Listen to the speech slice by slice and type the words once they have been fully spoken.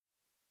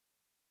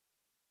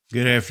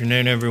Good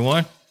afternoon,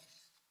 everyone.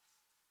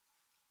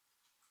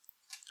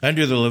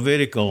 Under the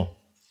Levitical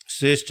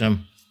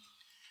system,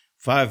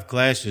 5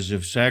 classes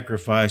of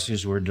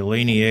sacrifices were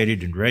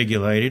delineated and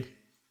regulated,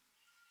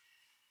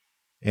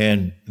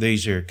 and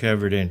these are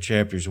covered in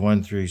chapters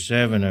 1 through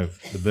 7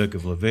 of the book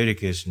of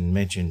Leviticus and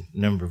mentioned a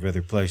number of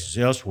other places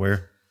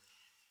elsewhere.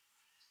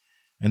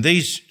 And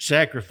these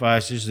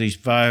sacrifices, these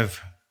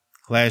 5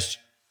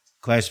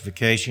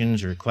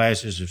 classifications or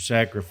classes of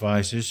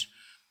sacrifices,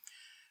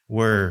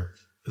 were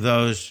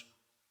those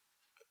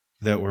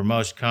that were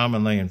most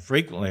commonly and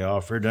frequently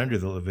offered under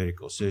the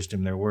Levitical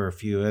system. There were a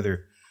few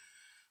other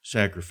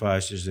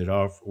sacrifices that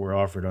were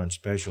offered on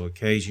special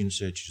occasions,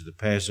 such as the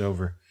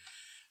Passover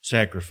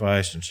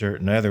sacrifice and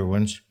certain other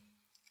ones.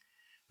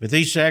 But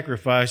these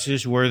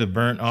sacrifices were the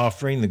burnt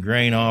offering, the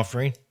grain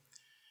offering,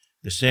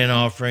 the sin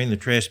offering, the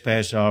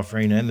trespass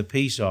offering, and the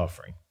peace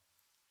offering.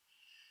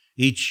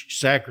 Each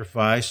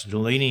sacrifice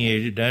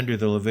delineated under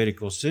the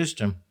Levitical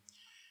system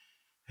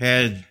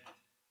had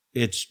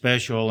its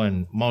special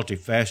and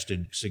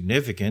multifaceted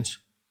significance,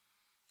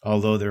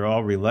 although they're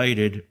all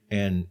related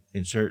and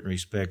in certain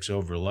respects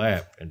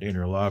overlap and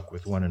interlock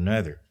with one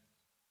another.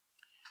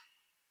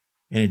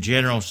 In a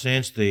general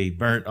sense, the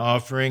burnt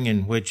offering,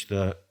 in which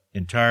the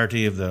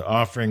entirety of the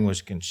offering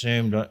was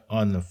consumed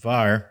on the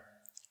fire,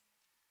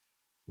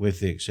 with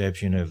the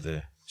exception of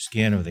the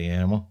skin of the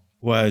animal,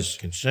 was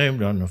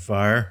consumed on the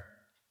fire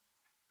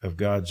of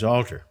God's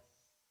altar.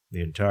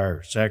 The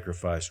entire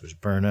sacrifice was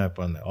burned up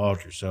on the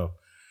altar, so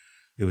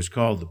it was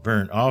called the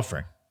burnt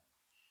offering.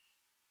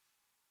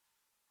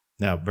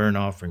 Now, burnt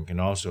offering can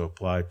also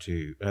apply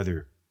to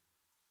other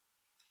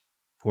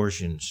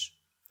portions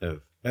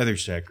of other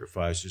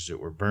sacrifices that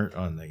were burnt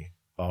on the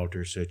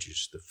altar, such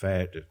as the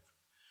fat of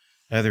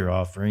other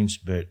offerings,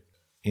 but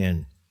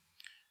in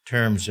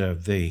terms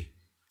of the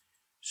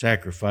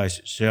sacrifice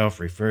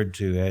itself referred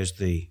to as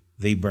the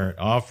burnt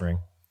offering,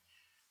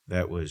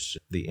 that was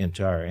the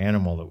entire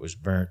animal that was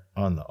burnt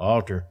on the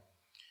altar.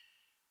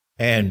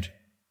 And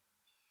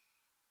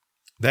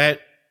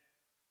that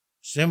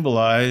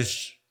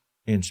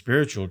in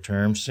spiritual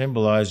terms,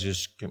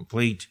 symbolizes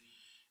complete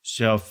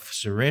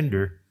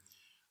self-surrender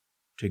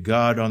to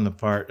God on the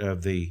part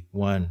of the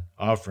one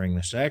offering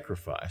the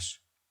sacrifice.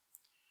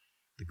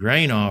 The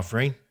grain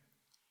offering,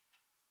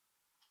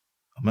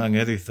 among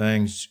other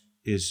things,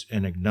 is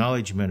an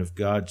acknowledgement of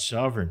God's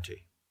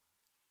sovereignty.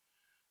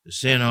 The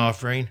sin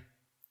offering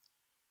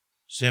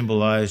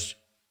symbolized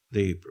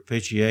the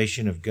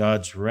propitiation of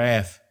God's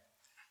wrath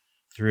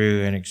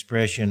through an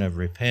expression of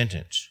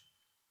repentance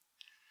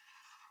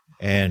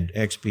and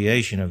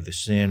expiation of the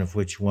sin of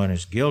which one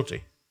is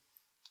guilty.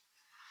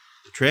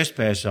 The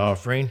trespass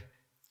offering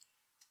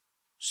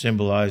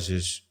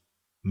symbolizes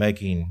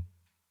making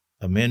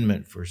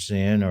amendment for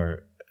sin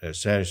or a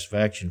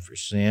satisfaction for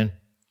sin.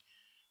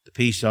 The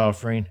peace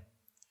offering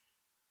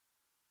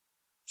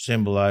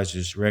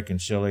symbolizes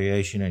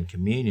reconciliation and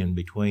communion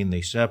between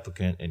the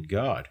supplicant and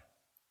God.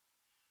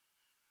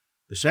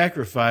 The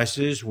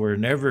sacrifices were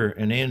never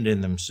an end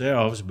in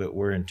themselves, but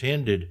were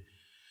intended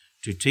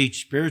to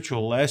teach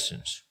spiritual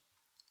lessons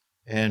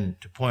and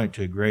to point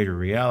to a greater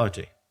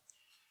reality.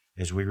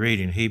 As we read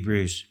in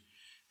Hebrews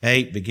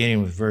 8,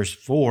 beginning with verse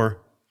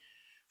 4,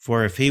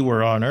 "For if he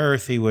were on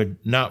earth, he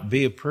would not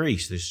be a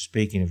priest." This is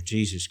speaking of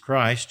Jesus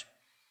Christ.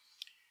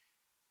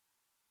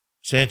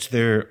 "Since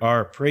there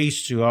are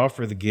priests who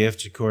offer the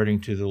gifts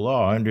according to the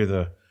law." Under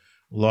the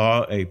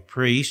law, a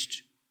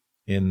priest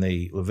in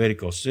the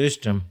Levitical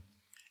system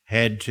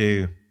had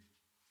to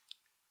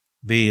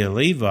be a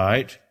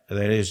Levite,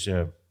 that is,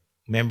 a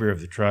member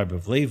of the tribe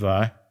of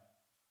Levi,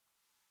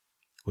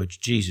 which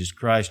Jesus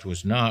Christ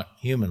was not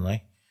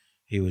humanly.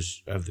 He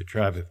was of the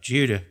tribe of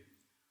Judah,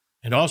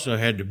 and also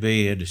had to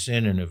be a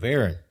descendant of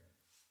Aaron.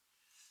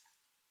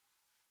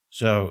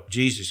 So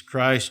Jesus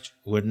Christ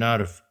would not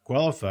have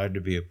qualified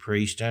to be a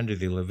priest under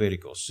the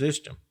Levitical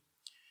system,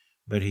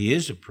 but he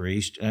is a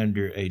priest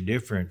under a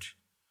different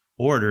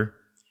order,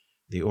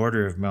 the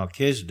order of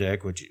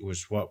Melchizedek, which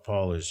was what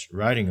Paul is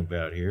writing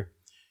about here,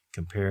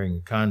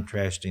 comparing,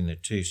 contrasting the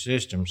two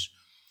systems.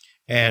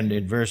 And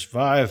in verse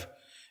 5,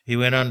 he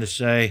went on to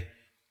say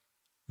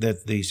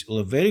that these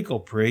Levitical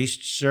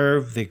priests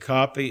serve the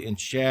copy and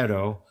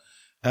shadow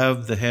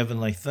of the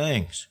heavenly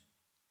things,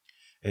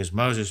 as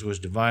Moses was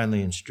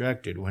divinely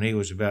instructed when he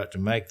was about to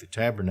make the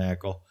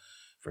tabernacle.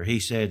 For he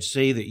said,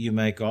 "See that you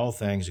make all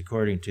things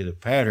according to the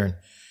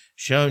pattern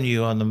shown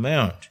you on the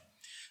mount."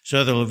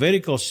 So the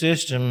Levitical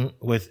system,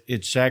 with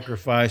its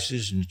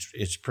sacrifices and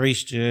its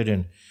priesthood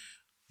and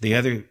the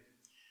other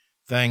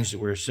things that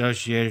were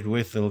associated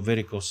with the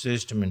Levitical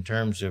system in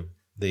terms of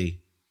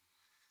the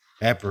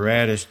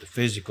apparatus, the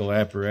physical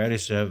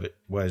apparatus of it,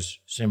 was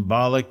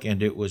symbolic,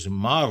 and it was a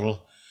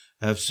model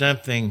of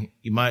something,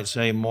 you might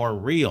say, more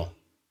real,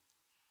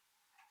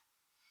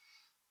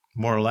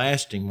 more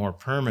lasting, more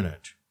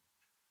permanent.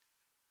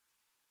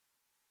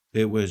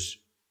 It was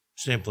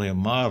simply a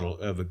model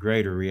of a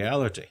greater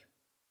reality,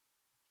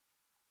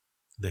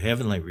 the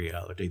heavenly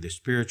reality, the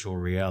spiritual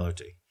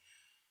reality.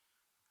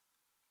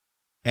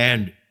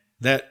 And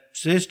that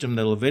system,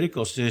 the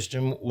Levitical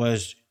system,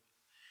 was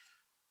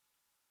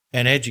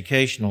an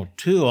educational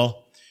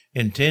tool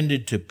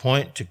intended to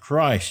point to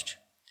Christ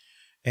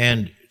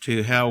and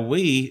to how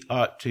we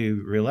ought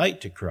to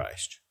relate to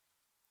Christ.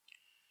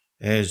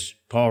 As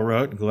Paul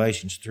wrote in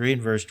Galatians 3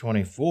 and verse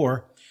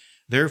 24,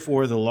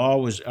 therefore the law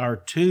was our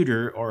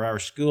tutor or our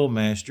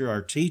schoolmaster,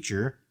 our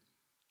teacher,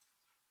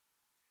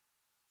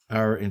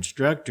 our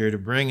instructor to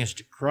bring us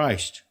to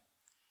Christ,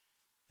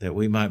 that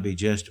we might be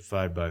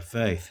justified by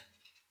faith.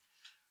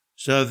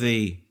 So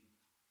the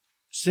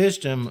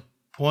system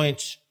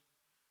points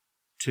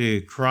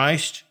to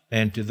Christ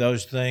and to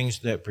those things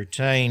that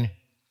pertain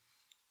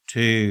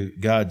to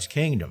God's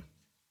kingdom,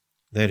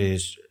 that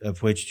is,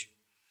 of which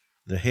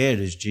the head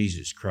is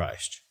Jesus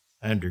Christ,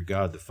 under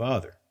God the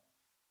Father.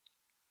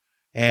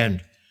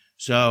 And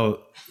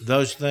so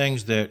those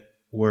things that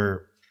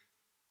were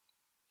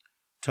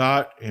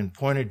taught and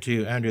pointed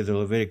to under the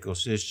Levitical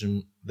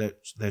system,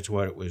 that's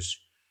what it was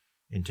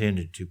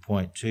intended to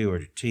point to or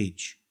to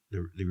teach,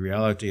 the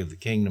reality of the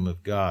kingdom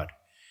of God,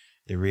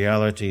 the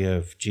reality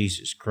of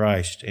Jesus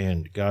Christ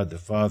and God the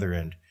Father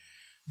and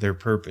their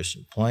purpose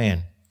and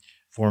plan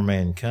for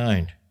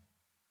mankind.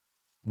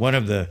 One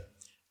of the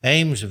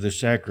aims of the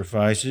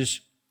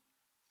sacrifices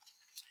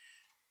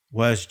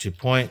was to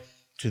point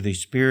to the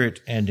spirit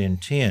and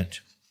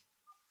intent,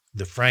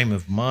 the frame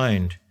of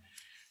mind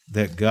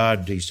that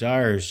God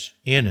desires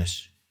in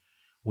us,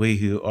 we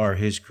who are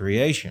His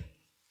creation.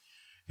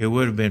 It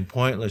would have been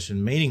pointless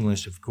and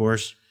meaningless, of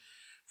course,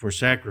 for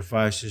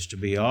sacrifices to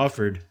be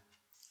offered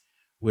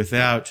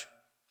without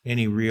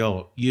any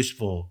real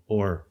useful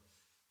or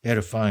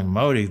edifying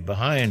motive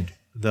behind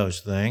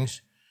those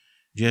things,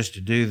 just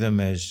to do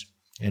them as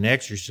an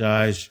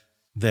exercise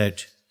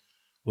that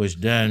was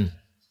done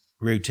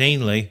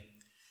routinely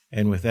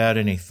and without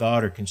any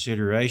thought or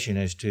consideration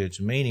as to its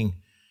meaning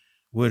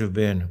would have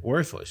been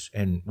worthless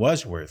and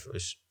was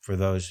worthless for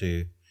those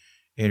who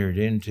entered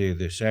into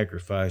the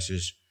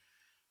sacrifices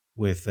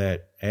with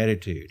that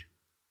attitude.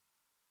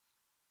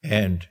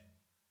 And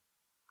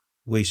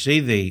we see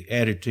the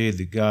attitude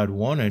that God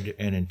wanted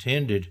and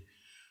intended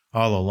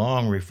all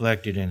along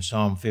reflected in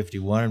Psalm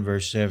 51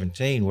 verse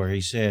 17,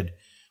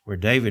 where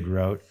David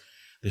wrote,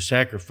 the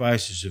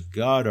sacrifices of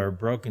God are a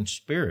broken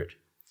spirit,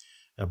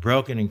 a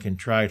broken and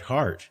contrite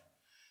heart.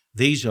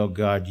 These, O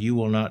God, you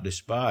will not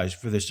despise.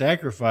 For the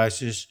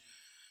sacrifices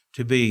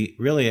to be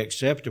really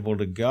acceptable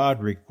to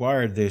God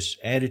required this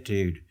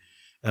attitude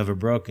of a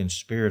broken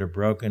spirit, a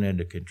broken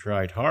and a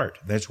contrite heart.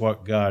 That's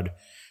what God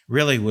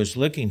really was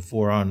looking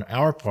for on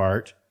our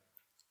part,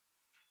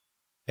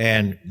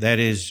 and that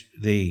is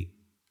the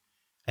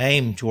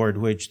aim toward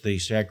which the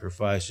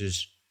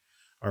sacrifices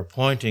are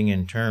pointing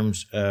in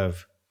terms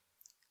of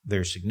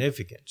their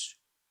significance.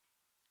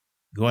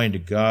 Going to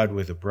God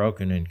with a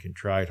broken and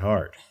contrite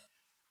heart,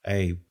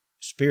 a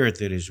spirit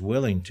that is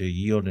willing to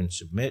yield and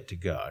submit to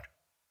God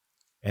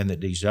and that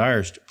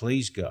desires to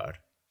please God.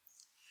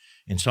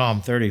 In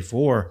Psalm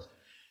 34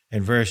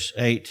 and verse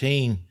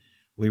 18,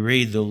 we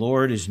read, the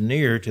Lord is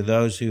near to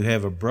those who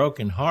have a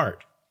broken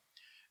heart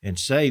and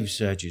saves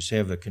such as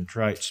have a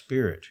contrite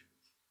spirit.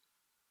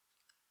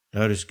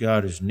 Notice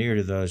God is near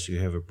to those who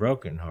have a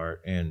broken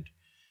heart and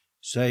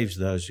saves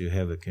those who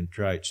have a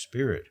contrite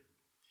spirit.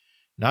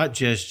 Not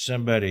just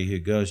somebody who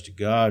goes to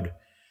God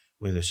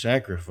with a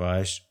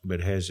sacrifice,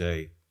 but has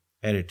an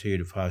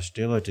attitude of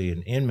hostility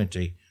and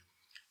enmity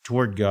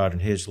toward God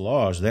and His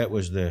laws. That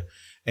was the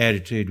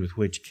attitude with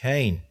which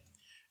Cain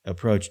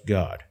approached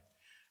God.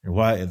 And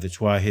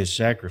that's why his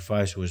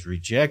sacrifice was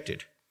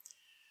rejected.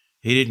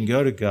 He didn't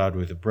go to God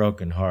with a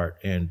broken heart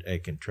and a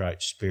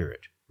contrite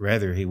spirit.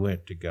 Rather, he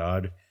went to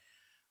God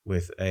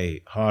with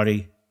a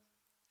haughty,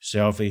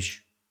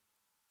 selfish,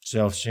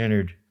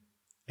 self-centered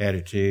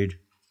attitude,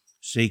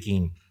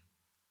 seeking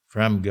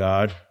from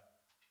God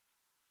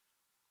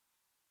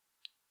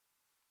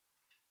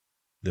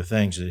the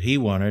things that he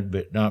wanted,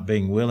 but not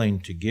being willing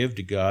to give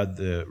to God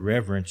the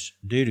reverence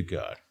due to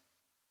God.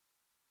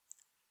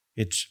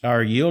 It's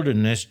our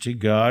yieldedness to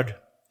God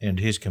and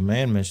His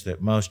commandments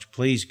that most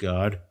please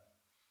God,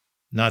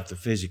 not the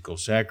physical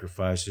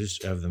sacrifices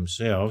of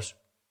themselves.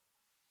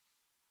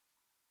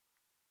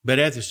 But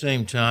at the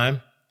same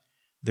time,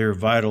 there are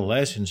vital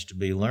lessons to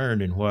be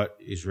learned in what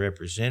is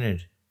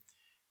represented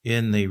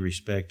in the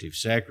respective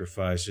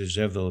sacrifices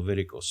of the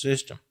Levitical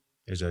system.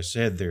 As I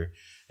said, they're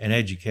an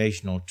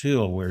educational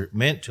tool. We're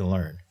meant to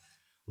learn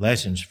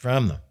lessons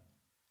from them.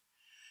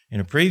 In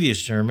a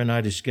previous sermon,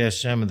 I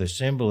discussed some of the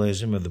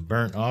symbolism of the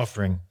burnt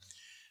offering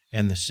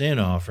and the sin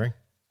offering.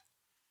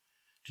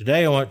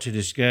 Today, I want to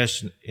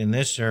discuss in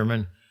this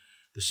sermon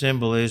the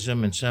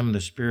symbolism and some of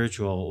the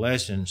spiritual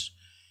lessons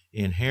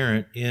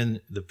inherent in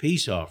the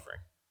peace offering.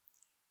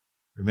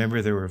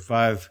 Remember, there were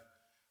 5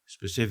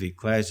 specific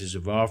classes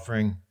of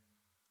offering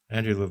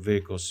under the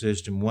Levitical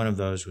system. One of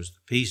those was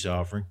the peace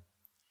offering.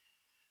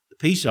 The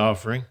peace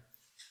offering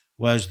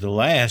was the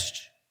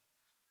last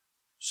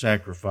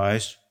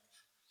sacrifice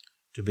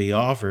to be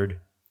offered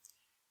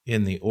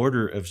in the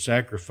order of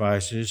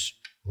sacrifices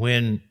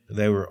when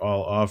they were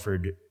all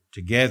offered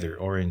together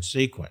or in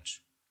sequence.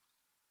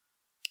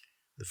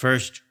 The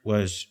first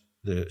was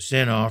the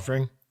sin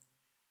offering,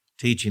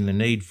 teaching the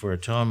need for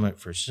atonement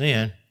for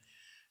sin,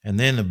 and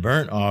then the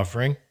burnt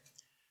offering,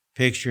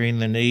 picturing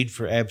the need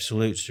for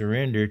absolute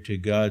surrender to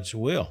God's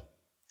will.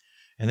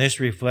 And this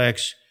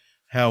reflects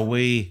how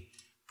we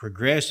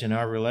progress in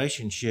our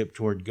relationship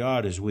toward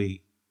God as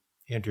we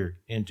enter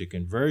into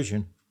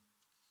conversion.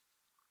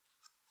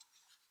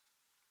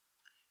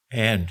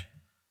 And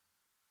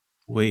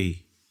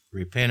we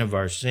repent of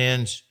our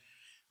sins,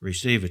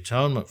 receive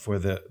atonement for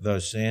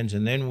those sins,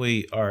 and then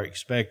we are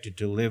expected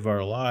to live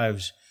our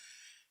lives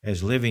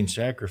as living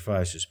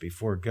sacrifices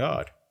before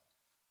God,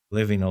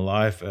 living a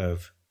life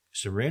of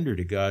surrender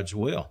to God's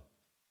will.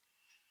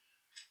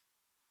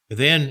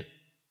 Then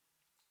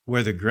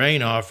were the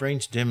grain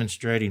offerings,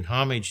 demonstrating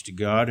homage to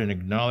God and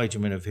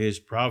acknowledgement of His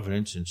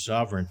providence and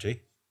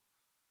sovereignty.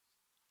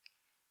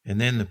 And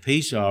then the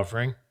peace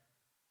offering,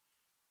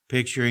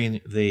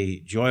 picturing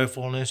the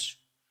joyfulness,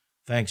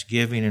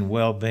 thanksgiving, and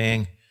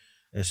well-being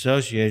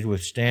associated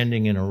with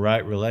standing in a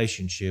right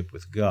relationship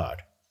with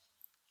God.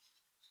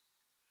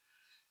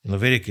 In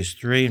Leviticus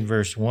 3 and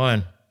verse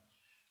 1,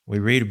 we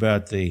read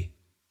about the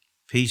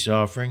peace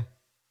offering.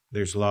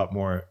 There's a lot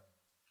more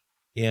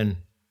in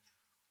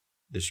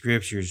the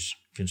scriptures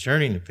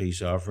concerning the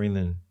peace offering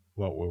than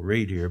what we'll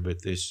read here,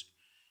 but this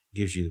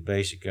gives you the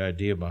basic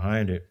idea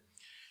behind it.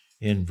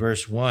 In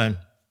verse 1,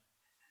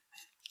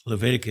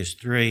 Leviticus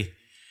 3,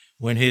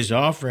 when his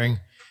offering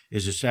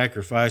is a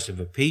sacrifice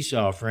of a peace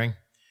offering,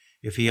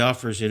 if he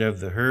offers it of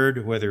the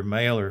herd, whether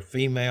male or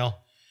female,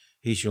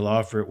 he shall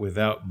offer it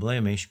without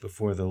blemish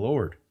before the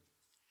Lord.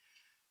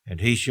 And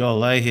he shall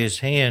lay his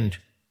hand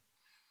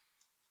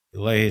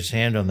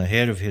on the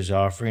head of his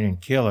offering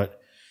and kill it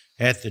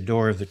at the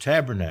door of the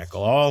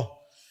tabernacle.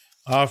 All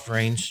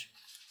offerings,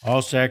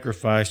 all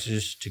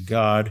sacrifices to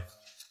God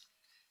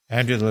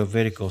under the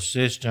Levitical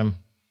system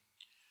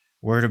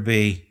were to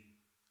be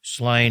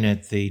slain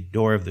at the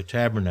door of the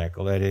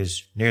tabernacle, that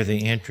is, near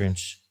the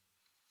entrance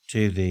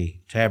to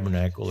the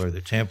tabernacle or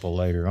the temple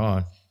later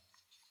on.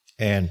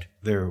 And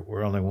there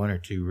were only one or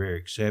two rare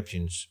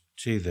exceptions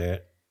to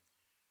that.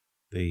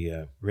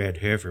 The red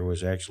heifer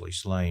was actually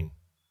slain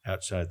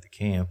outside the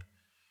camp,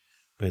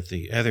 but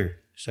the other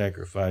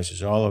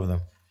sacrifices, all of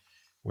them,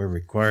 were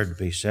required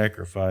to be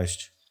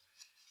sacrificed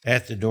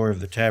at the door of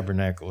the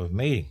tabernacle of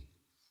meeting.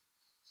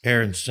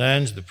 Aaron's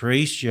sons, the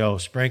priests, shall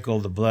sprinkle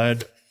the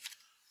blood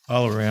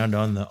all around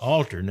on the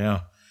altar.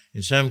 Now,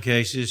 in some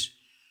cases,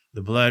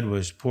 the blood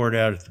was poured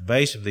out at the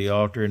base of the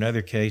altar. In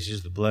other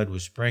cases, the blood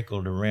was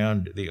sprinkled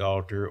around the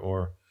altar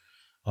or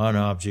on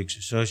objects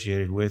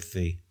associated with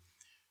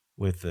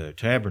the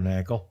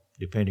tabernacle,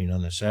 depending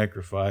on the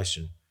sacrifice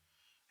and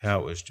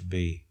how it was to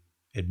be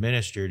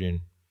administered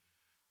in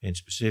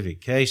specific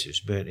cases.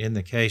 But in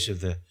the case of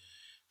the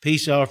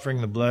peace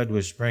offering, the blood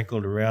was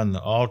sprinkled around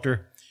the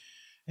altar,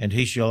 and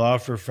he shall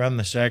offer from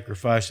the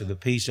sacrifice of the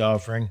peace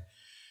offering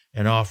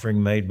an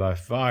offering made by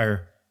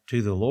fire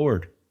to the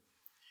Lord.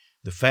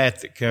 The fat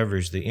that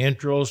covers the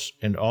entrails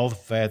and all the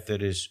fat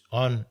that is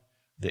on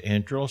the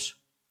entrails,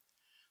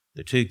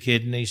 the two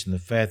kidneys and the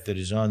fat that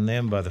is on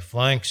them by the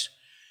flanks,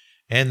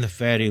 and the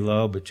fatty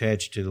lobe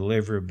attached to the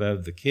liver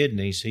above the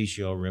kidneys he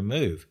shall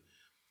remove.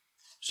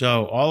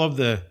 So all of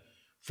the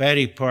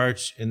fatty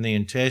parts in the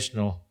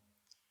intestinal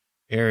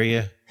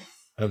area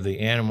of the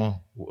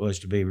animal was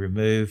to be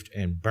removed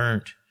and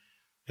burnt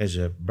as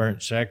a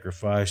burnt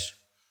sacrifice,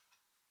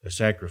 a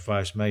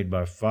sacrifice made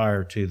by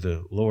fire to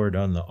the Lord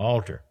on the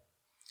altar.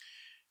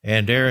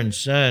 And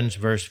Aaron's sons,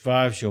 verse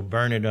 5, shall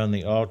burn it on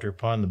the altar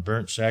upon the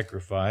burnt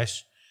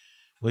sacrifice,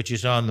 which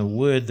is on the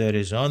wood that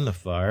is on the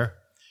fire,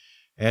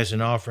 as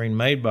an offering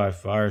made by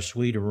fire,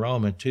 sweet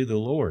aroma to the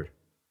Lord.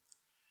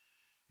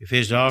 If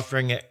his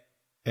offering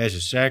as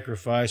a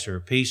sacrifice or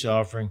a peace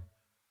offering,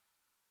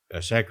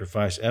 a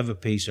sacrifice of a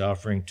peace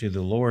offering to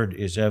the Lord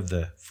is of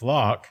the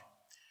flock,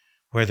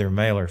 whether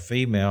male or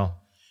female,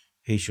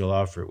 he shall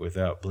offer it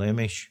without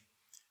blemish,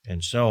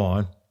 and so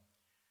on.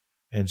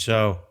 And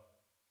so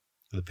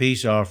the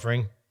peace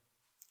offering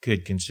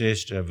could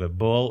consist of a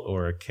bull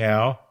or a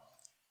cow,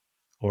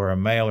 or a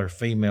male or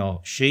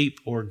female sheep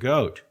or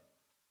goat.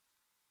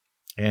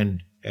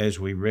 And as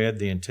we read,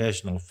 the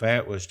intestinal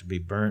fat was to be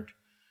burnt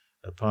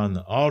upon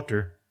the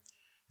altar.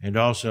 And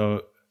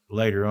also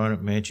later on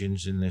it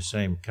mentions in the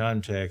same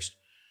context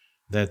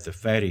that the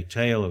fatty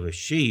tail of a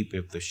sheep,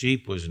 if the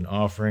sheep was an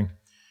offering,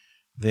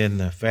 then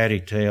the fatty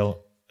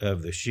tail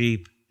of the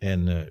sheep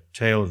and the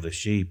tail of the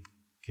sheep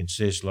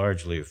consists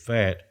largely of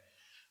fat.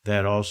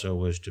 That also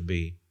was to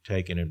be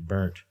taken and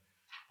burnt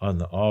on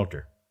the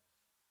altar.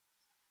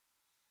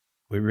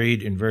 We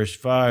read in verse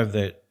 5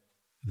 that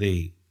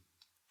the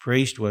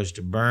priest was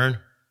to burn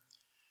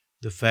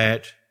the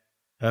fat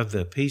of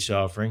the peace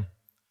offering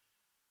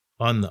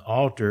on the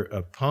altar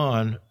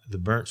upon the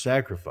burnt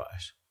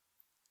sacrifice.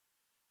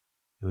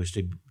 It was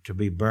to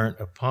be burnt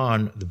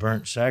upon the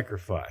burnt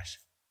sacrifice.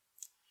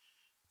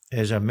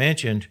 As I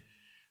mentioned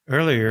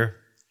earlier,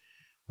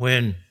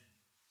 when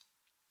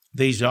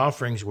these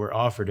offerings were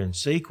offered in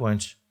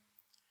sequence,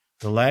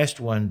 the last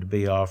one to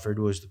be offered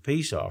was the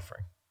peace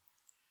offering.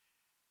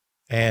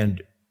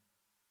 And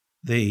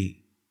the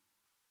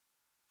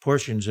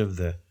portions of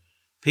the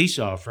peace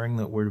offering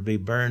that were to be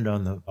burned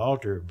on the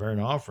altar of burnt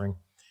offering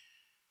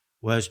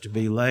was to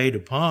be laid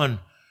upon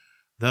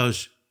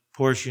those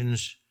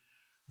portions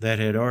that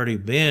had already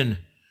been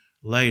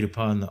laid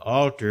upon the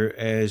altar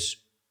as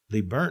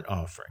the burnt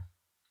offering.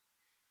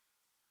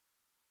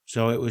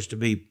 So it was to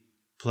be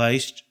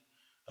placed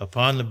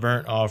upon the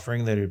burnt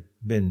offering that had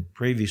been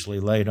previously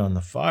laid on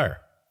the fire.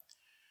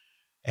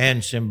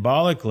 And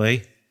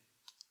symbolically,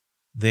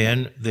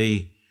 then,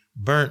 the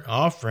burnt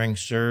offering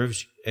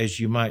serves, as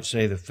you might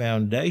say, the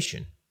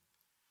foundation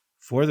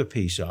for the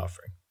peace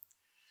offering.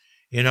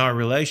 In our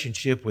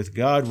relationship with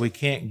God, we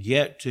can't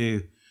get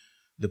to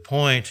the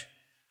point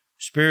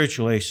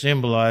spiritually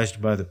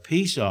symbolized by the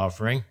peace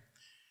offering,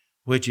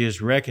 which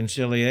is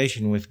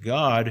reconciliation with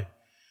God,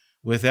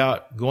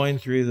 without going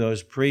through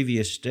those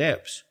previous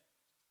steps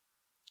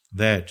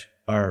that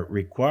are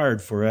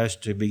required for us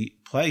to be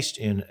placed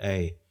in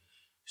a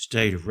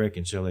state of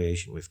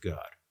reconciliation with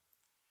God.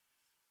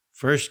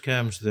 First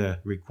comes the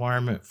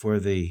requirement for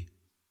the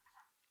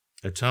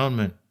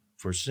atonement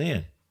for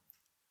sin,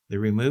 the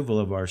removal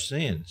of our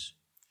sins.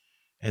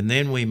 And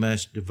then we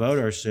must devote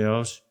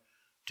ourselves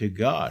to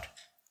God.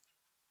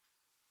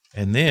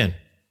 And then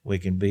we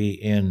can be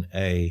in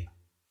a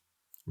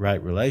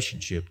right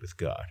relationship with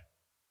God,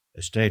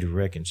 a state of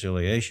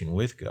reconciliation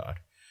with God.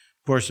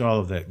 Of course, all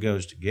of that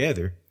goes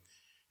together.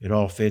 It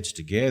all fits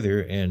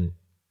together. And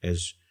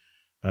as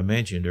I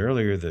mentioned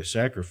earlier, the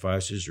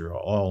sacrifices are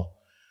all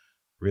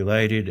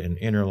related and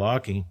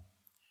interlocking.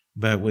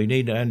 But we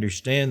need to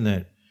understand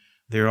that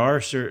there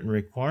are certain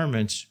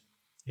requirements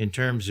in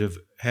terms of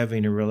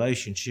having a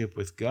relationship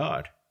with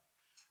God.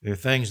 There are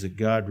things that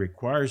God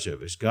requires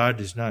of us. God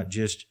does not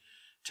just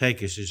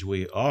take us as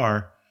we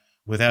are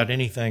without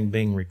anything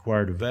being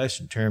required of us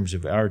in terms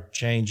of our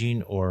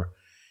changing or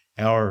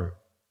our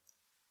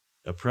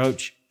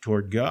approach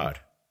toward God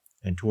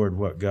and toward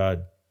what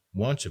God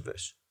wants of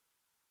us.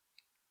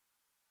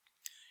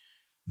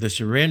 The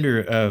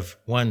surrender of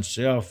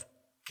oneself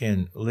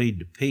can lead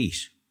to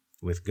peace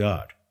with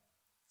God.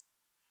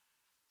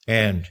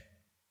 And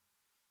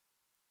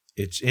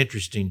it's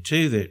interesting,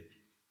 too,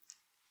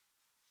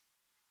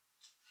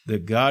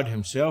 that God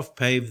himself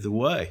paved the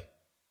way,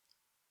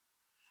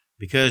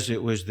 because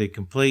it was the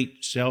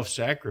complete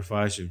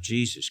self-sacrifice of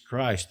Jesus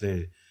Christ,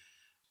 the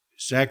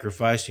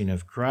sacrificing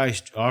of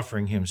Christ,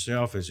 offering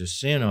himself as a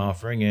sin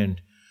offering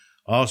and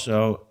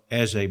also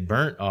as a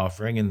burnt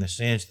offering, in the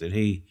sense that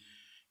he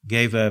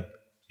gave up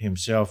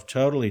himself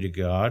totally to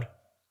God,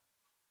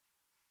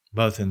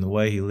 both in the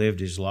way he lived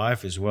his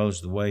life as well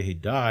as the way he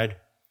died.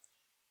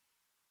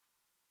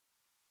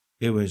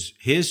 It was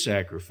his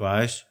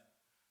sacrifice,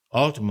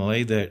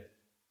 ultimately, that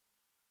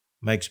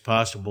makes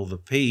possible the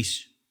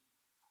peace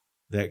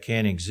that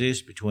can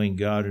exist between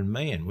God and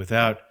man.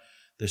 Without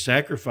the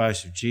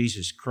sacrifice of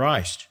Jesus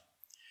Christ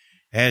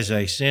as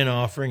a sin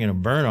offering and a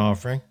burnt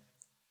offering,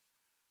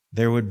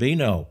 there would be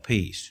no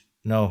peace,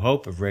 no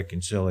hope of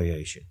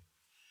reconciliation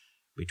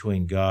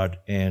between God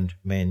and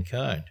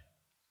mankind.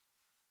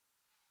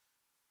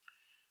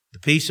 The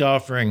peace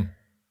offering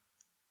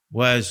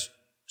was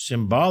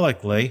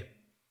symbolically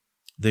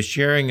the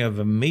sharing of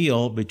a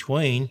meal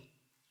between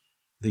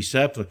the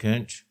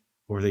supplicant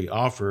or the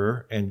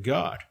offerer and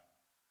God.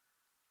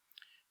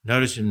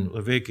 Notice in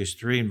Leviticus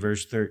 3 and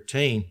verse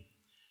 13,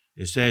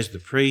 it says, "The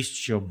priest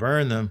shall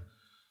burn them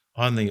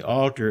on the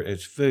altar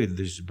as food."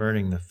 This is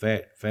burning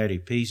the fatty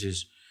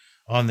pieces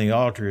on the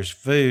altar as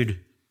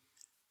food,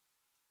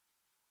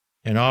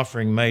 an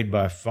offering made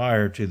by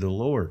fire to the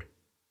Lord.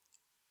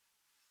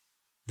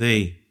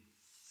 The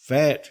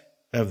fat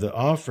of the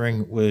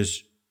offering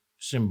was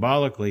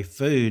symbolically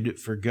food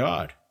for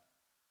God.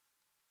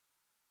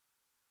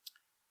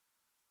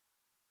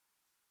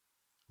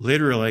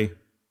 Literally,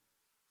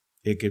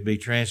 it could be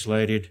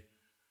translated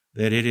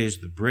that it is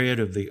the bread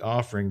of the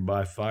offering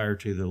by fire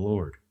to the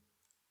Lord.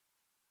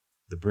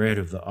 The bread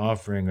of the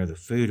offering, or the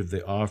food of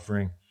the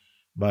offering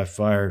by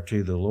fire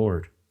to the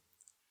Lord.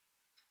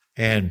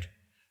 And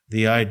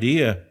the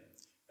idea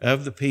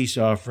of the peace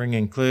offering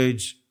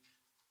includes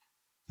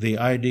the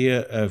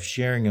idea of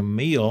sharing a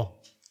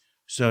meal,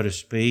 so to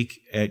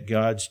speak, at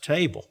God's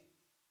table.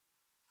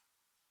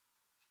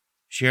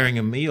 Sharing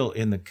a meal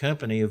in the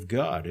company of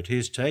God at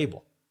his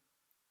table.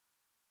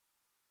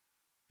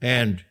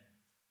 And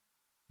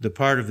the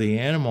part of the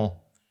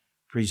animal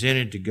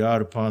presented to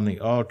God upon the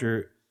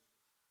altar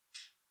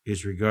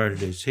is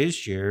regarded as his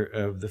share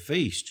of the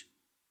feast.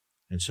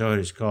 And so it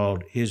is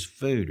called his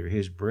food or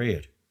his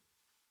bread.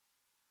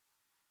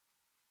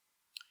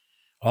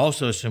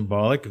 Also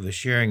symbolic of the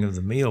sharing of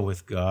the meal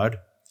with God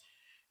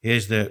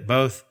is that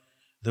both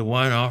the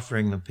one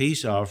offering the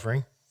peace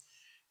offering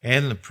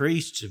and the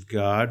priests of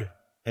God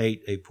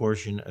ate a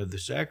portion of the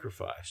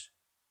sacrifice.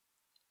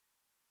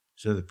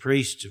 So the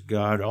priests of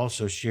God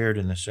also shared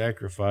in the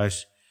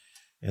sacrifice,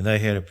 and they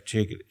had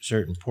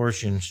certain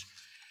portions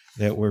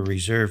that were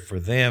reserved for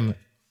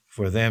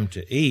them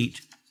to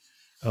eat,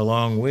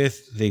 along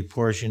with the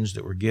portions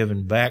that were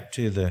given back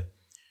to the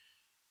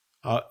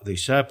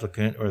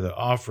supplicant or the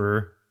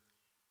offerer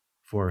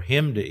for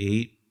him to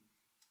eat,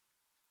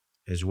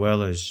 as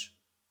well as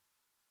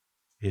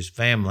his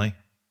family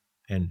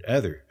and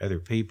other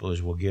people,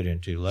 as we'll get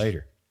into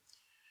later.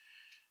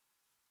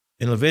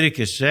 In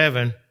Leviticus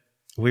 7,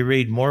 we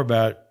read more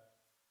about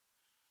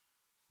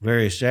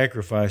various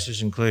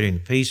sacrifices, including the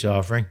peace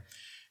offering.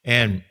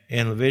 And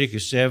in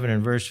Leviticus 7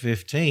 and verse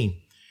 15, it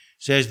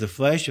says, "The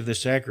flesh of the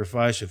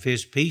sacrifice of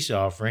his peace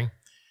offering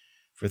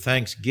for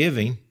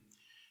thanksgiving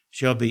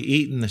shall be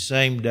eaten the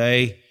same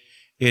day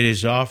it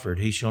is offered.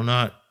 He shall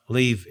not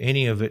leave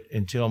any of it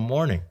until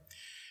morning."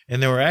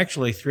 And there were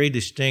actually three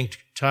distinct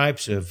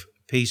types of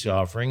peace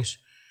offerings.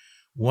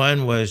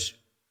 One was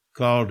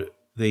called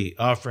the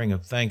offering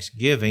of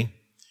thanksgiving,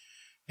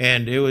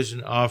 and it was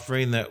an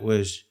offering that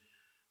was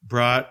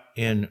brought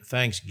in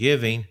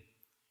thanksgiving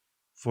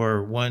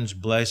for one's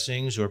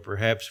blessings or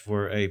perhaps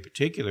for a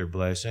particular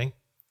blessing,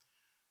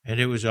 and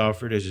it was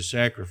offered as a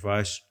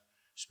sacrifice,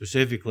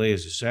 specifically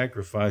as a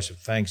sacrifice of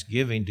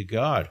thanksgiving to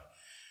God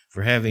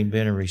for having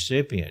been a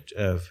recipient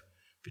of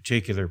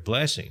particular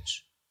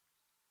blessings.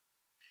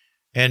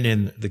 And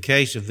in the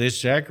case of this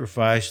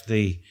sacrifice,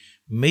 the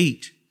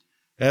meat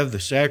of the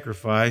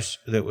sacrifice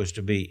that was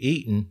to be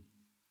eaten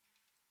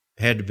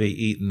had to be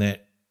eaten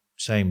that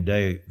same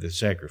day the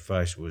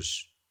sacrifice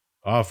was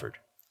offered.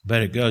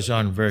 But it goes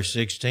on in verse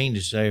 16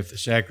 to say, if the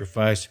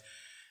sacrifice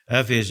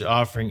of his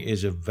offering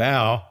is a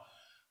vow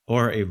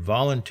or a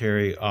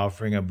voluntary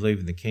offering, I believe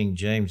in the King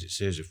James it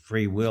says a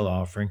free will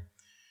offering,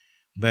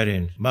 but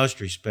in most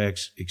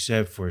respects,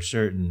 except for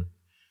certain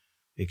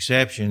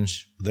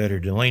exceptions that are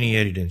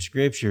delineated in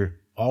Scripture,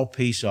 all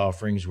peace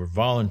offerings were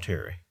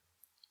voluntary,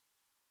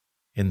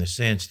 in the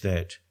sense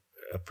that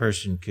a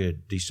person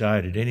could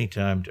decide at any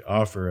time to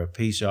offer a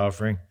peace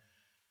offering,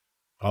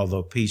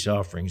 although peace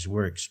offerings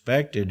were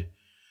expected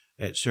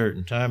at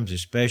certain times,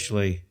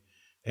 especially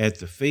at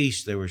the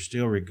feast, they were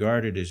still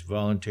regarded as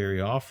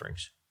voluntary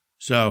offerings.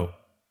 So,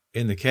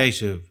 in the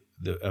case of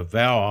a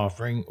vow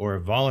offering or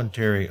a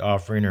voluntary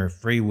offering or a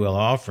free will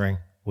offering,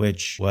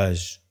 which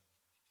was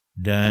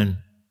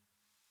done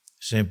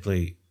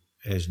simply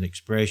as an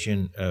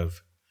expression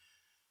of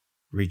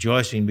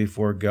rejoicing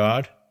before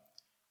God,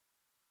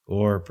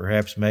 or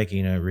perhaps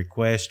making a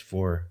request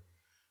for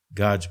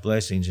God's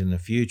blessings in the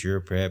future,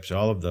 perhaps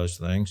all of those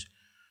things,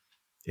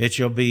 it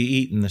shall be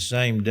eaten the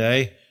same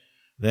day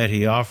that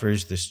he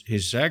offers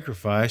his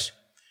sacrifice,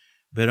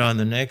 but on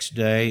the next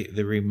day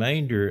the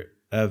remainder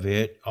of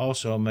it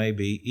also may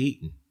be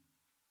eaten.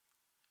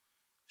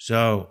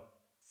 So,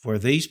 for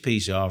these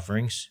peace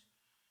offerings,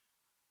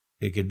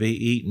 it could be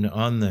eaten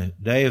on the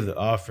day of the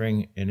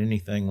offering, and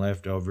anything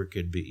left over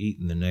could be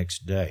eaten the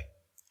next day.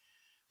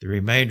 The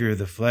remainder of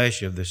the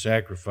flesh of the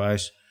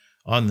sacrifice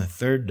on the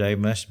third day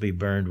must be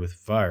burned with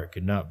fire. It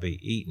could not be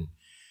eaten.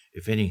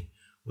 If any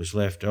was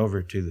left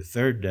over to the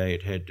third day,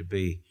 it had to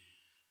be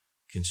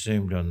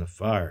consumed on the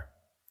fire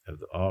of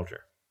the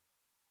altar.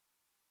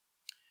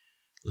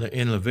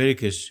 In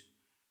Leviticus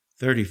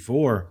 7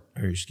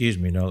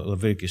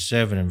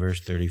 and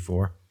verse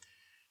 34,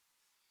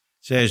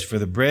 it says, "For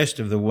the breast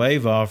of the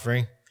wave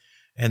offering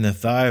and the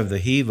thigh of the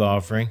heave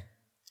offering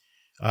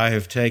I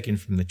have taken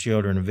from the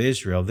children of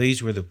Israel."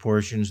 These were the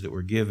portions that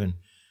were given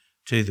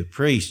to the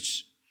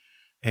priests,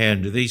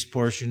 and these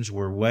portions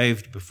were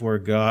waved before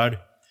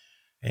God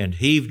and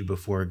heaved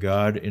before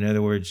God. In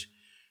other words,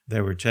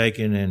 they were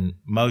taken and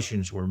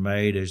motions were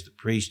made as the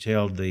priest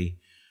held the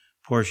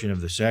portion of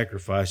the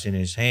sacrifice in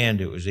his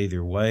hand. It was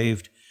either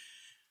waved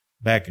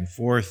back and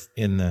forth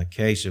in the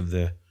case of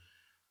the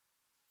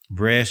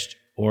breast,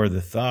 or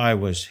the thigh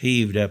was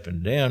heaved up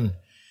and down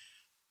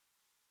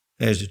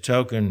as a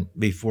token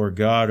before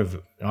God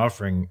of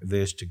offering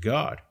this to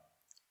God.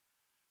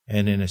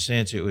 And in a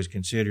sense, it was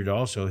considered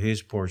also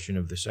his portion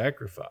of the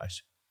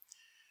sacrifice.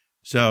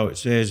 So it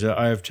says,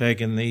 "I have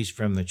taken these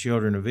from the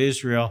children of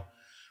Israel,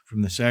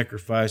 from the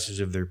sacrifices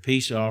of their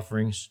peace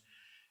offerings,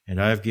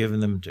 and I have given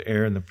them to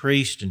Aaron the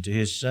priest and to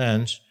his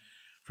sons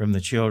from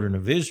the children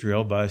of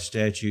Israel by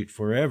statute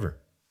forever."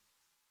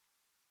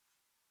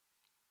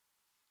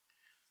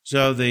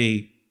 So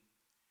the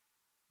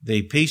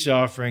peace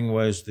offering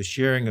was the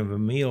sharing of a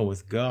meal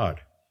with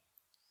God.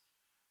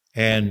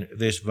 And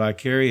this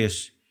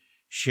vicarious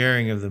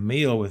sharing of the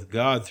meal with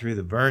God through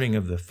the burning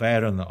of the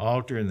fat on the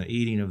altar and the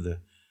eating of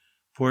the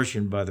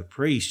portion by the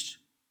priest,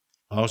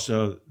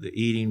 also the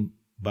eating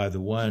by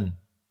the one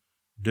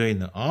doing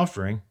the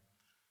offering,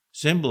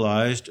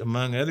 symbolized,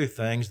 among other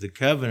things, the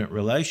covenant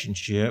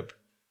relationship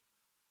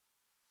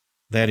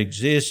that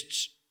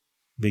exists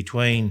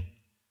between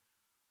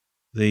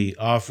the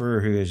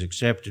offerer who is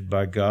accepted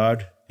by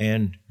God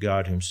and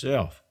God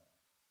himself.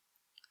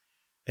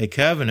 A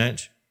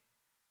covenant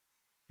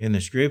in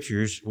the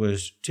Scriptures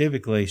was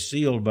typically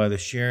sealed by the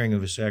sharing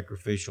of a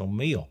sacrificial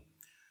meal.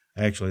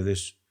 Actually,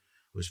 this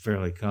was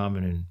fairly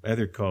common in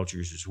other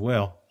cultures as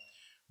well.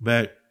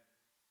 But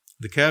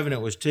the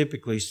covenant was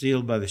typically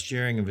sealed by the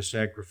sharing of a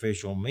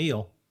sacrificial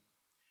meal,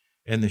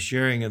 and the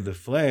sharing of the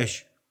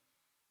flesh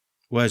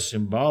was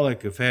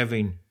symbolic of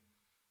having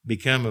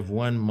become of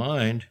one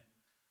mind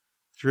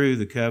through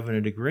the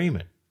covenant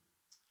agreement.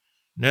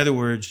 In other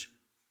words,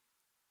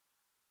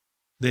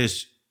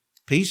 this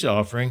peace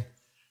offering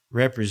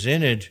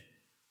represented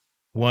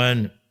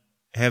one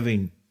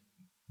having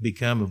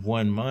become of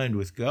one mind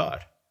with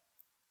God.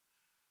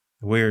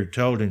 We are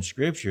told in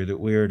Scripture that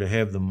we are to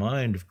have the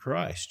mind of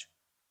Christ,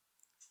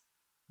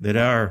 that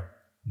our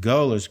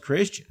goal as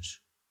Christians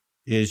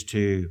is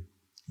to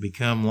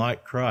become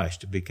like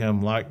Christ, to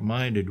become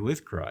like-minded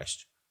with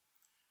Christ.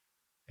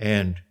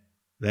 And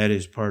that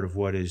is part of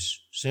what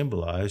is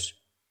symbolized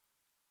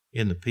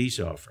in the peace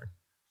offering.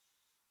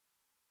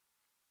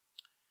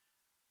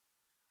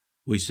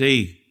 We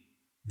see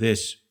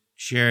this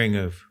sharing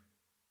of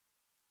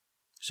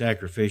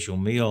sacrificial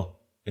meal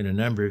in a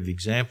number of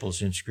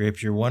examples in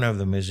Scripture. One of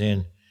them is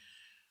in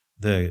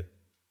the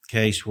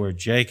case where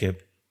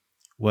Jacob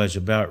was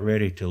about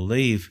ready to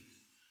leave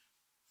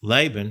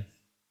Laban,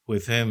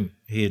 with whom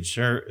he had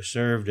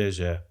served as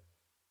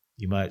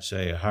you might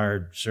say, a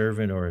hired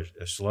servant or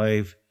a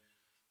slave,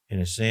 in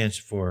a sense,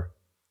 for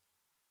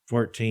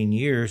 14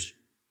 years,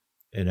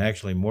 and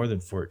actually more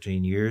than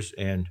 14 years.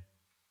 And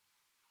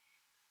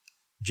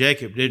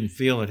Jacob didn't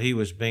feel that he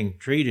was being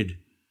treated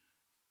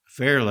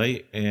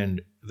fairly,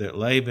 and that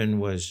Laban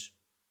was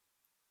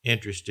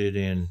interested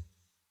in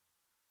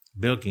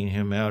bilking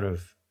him out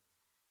of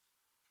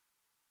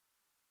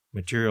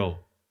material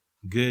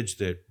goods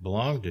that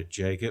belonged to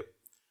Jacob.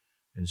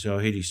 And so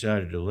he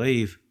decided to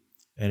leave,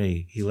 and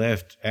he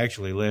left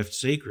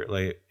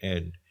secretly,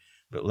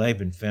 but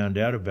Laban found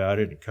out about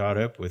it and caught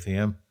up with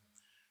him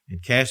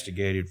and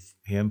castigated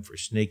him for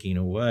sneaking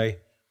away.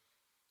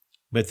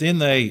 But then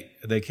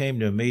they came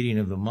to a meeting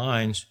of the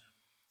minds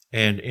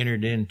and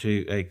entered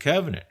into a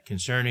covenant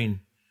concerning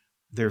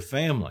their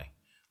family.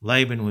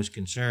 Laban was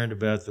concerned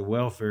about the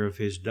welfare of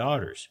his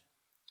daughters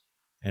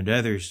and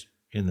others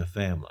in the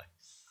family.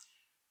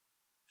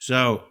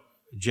 So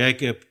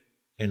Jacob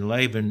and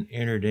Laban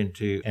entered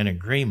into an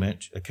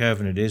agreement. A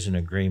covenant is an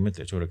agreement.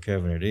 That's what a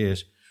covenant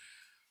is.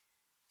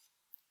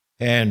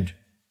 And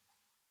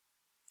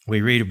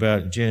we read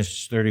about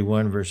Genesis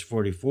 31, verse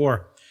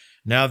 44.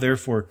 Now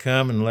therefore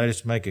come and let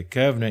us make a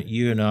covenant,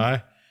 you and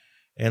I,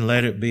 and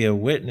let it be a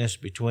witness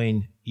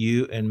between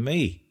you and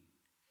me.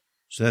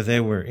 So that they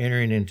were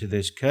entering into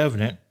this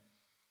covenant,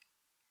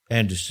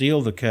 and to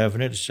seal the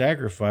covenant, a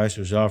sacrifice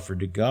was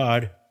offered to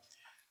God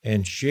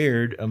and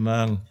shared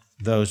among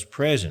those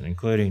present,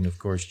 including, of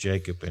course,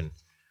 Jacob and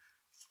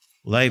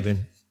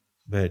Laban,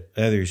 but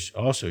others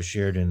also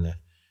shared in the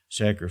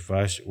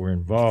sacrifice that were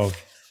involved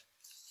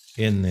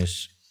in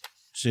this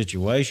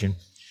situation.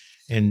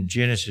 In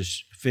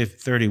Genesis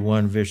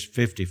 31, verse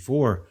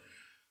 54,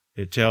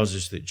 it tells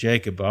us that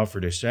Jacob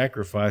offered a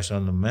sacrifice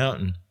on the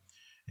mountain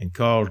and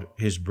called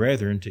his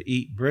brethren to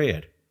eat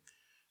bread.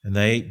 And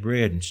they ate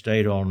bread and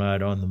stayed all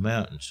night on the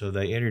mountain. So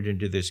they entered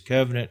into this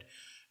covenant,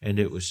 and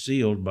it was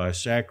sealed by a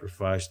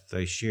sacrifice that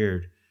they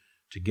shared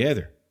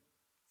together.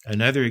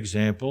 Another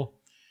example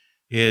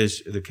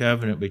is the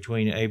covenant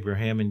between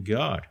Abraham and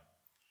God.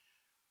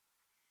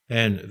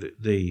 And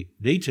the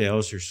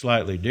details are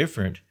slightly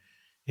different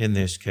in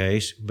this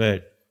case,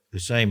 but the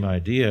same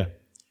idea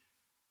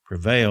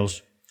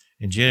prevails.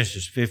 In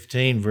Genesis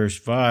 15, verse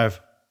 5,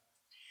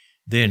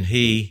 then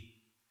he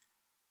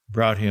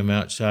brought him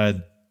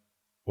outside,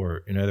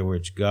 or in other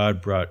words,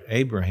 God brought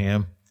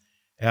Abraham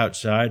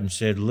outside and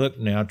said, look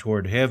now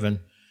toward heaven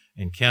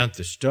and count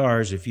the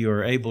stars if you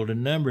are able to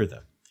number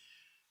them.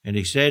 And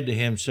he said to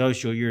him, so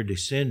shall your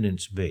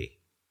descendants be.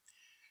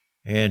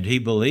 And he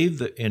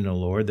believed in the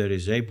Lord, that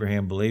is,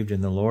 Abraham believed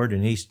in the Lord,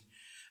 and he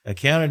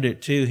accounted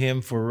it to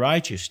him for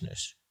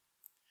righteousness.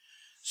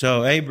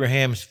 So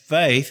Abraham's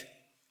faith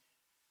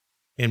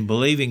in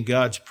believing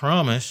God's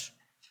promise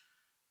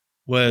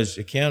was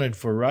accounted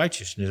for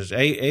righteousness.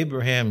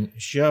 Abraham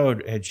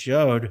had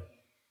showed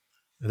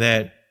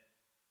that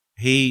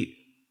he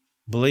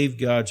believed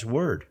God's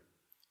word,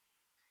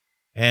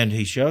 and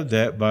he showed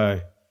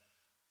that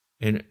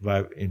in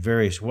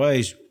various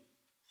ways,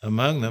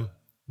 among them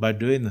by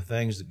doing the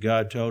things that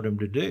God told him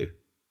to do.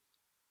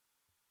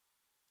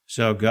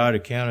 So God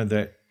accounted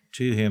that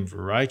to him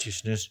for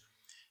righteousness.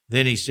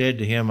 Then he said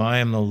to him, I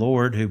am the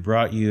Lord who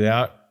brought you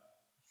out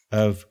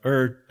of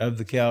Ur of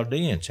the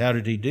Chaldeans. How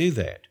did he do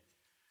that?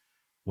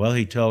 Well,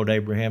 he told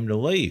Abraham to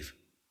leave.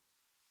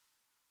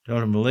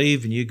 Told him to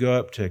leave and you go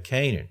up to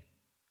Canaan.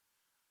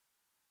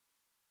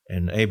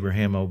 And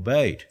Abraham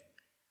obeyed.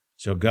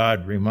 So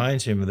God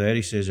reminds him of that.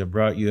 He says, I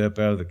brought you up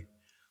out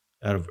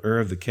of Ur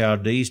of the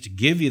Chaldees to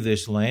give you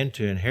this land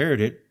to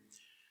inherit it.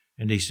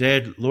 And he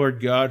said,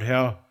 Lord God,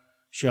 how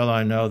shall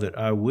I know that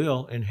I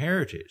will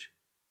inherit it?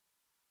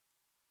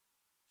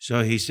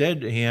 So he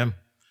said to him,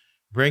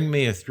 bring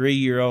me a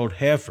 3-year-old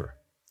heifer,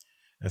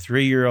 a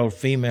 3-year-old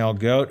female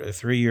goat, a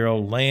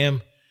 3-year-old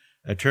lamb,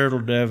 a turtle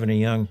dove, and a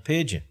young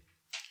pigeon.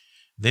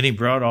 Then he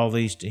brought all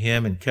these to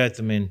him and cut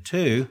them in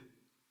two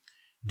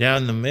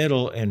down the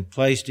middle and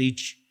placed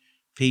each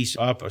piece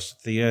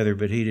opposite the other,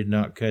 but he did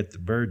not cut the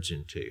birds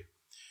in two.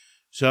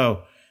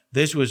 So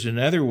this was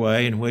another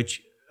way in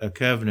which a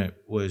covenant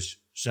was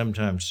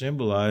sometimes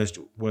symbolized,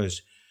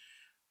 was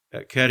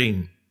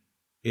cutting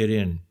it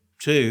in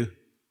two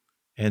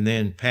and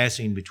then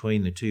passing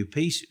between the two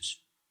pieces.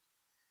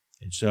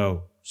 And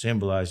so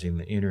symbolizing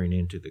the entering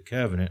into the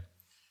covenant.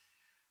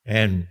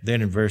 And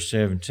then in verse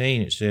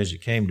 17 it says,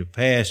 "It came to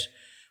pass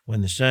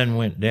when the sun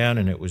went down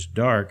and it was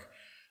dark,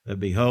 that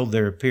behold,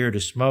 there appeared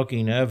a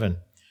smoking oven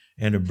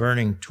and a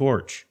burning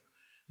torch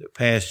that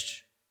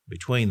passed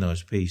between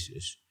those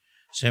pieces,"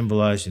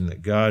 symbolizing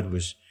that God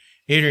was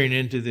entering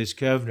into this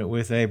covenant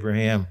with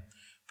Abraham,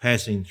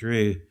 passing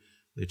through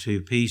the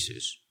two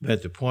pieces.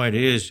 But the point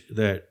is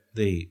that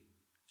the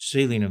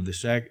sealing of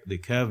the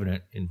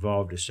covenant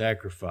involved a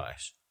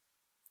sacrifice.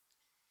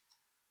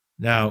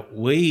 Now,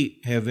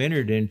 we have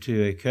entered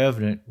into a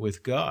covenant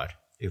with God.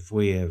 If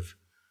we have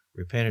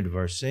repented of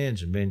our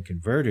sins and been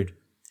converted,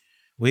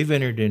 we've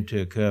entered into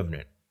a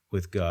covenant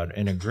with God,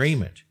 an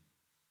agreement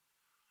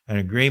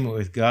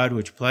with God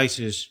which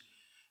places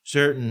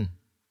certain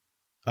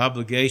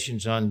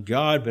obligations on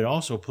God, but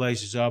also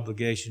places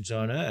obligations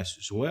on us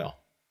as well.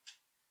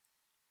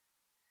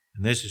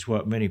 And this is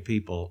what many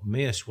people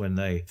miss when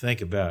they think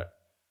about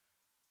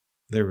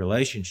their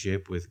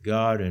relationship with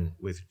God and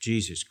with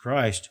Jesus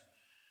Christ.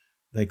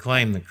 They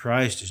claim that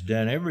Christ has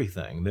done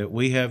everything, that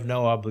we have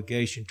no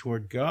obligation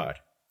toward God.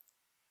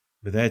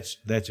 But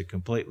that's a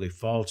completely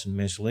false and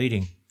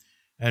misleading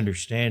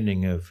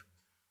understanding of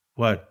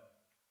what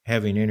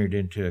having entered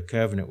into a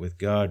covenant with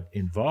God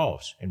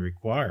involves and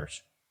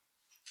requires.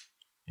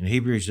 In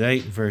Hebrews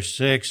 8 and verse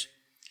 6,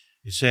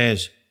 it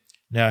says,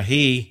 "Now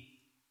he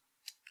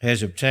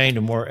has obtained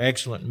a more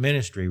excellent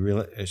ministry,"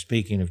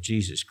 speaking of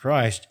Jesus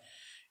Christ,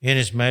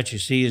 "inasmuch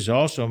as he is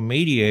also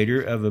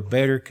mediator of a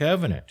better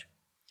covenant."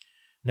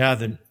 Now,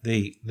 the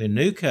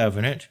new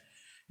covenant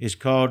is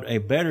called a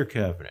better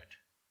covenant.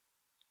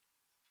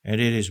 And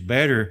it is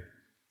better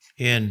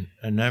in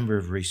a number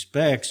of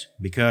respects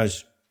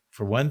because,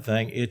 for one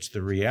thing, it's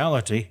the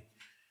reality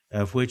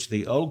of which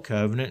the old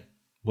covenant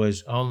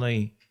was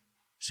only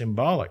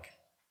symbolic.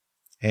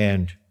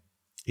 And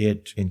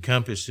it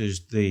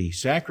encompasses the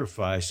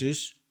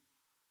sacrifices,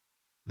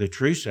 the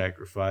true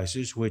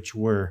sacrifices, which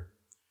were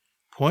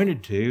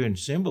pointed to and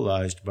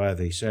symbolized by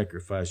the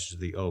sacrifices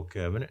of the old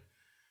covenant.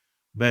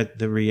 But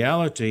the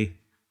reality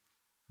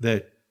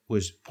that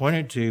was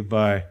pointed to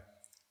by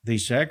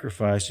these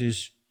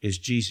sacrifices is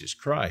Jesus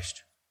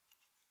Christ,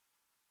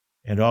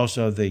 and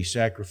also the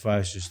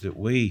sacrifices that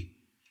we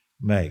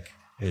make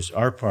as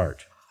our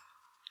part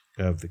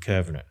of the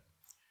covenant.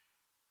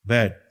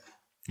 But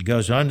it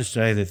goes on to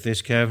say that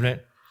this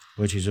covenant,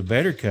 which is a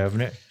better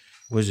covenant,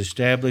 was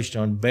established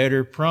on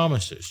better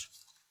promises.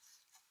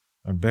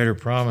 On better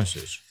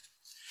promises.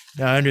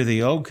 Now, under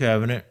the old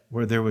covenant,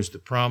 where there was the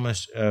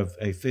promise of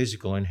a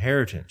physical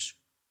inheritance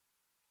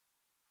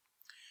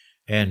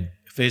and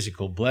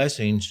physical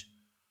blessings,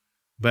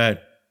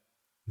 but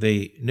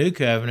the new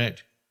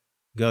covenant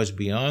goes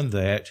beyond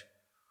that,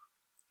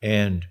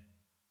 and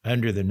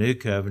under the new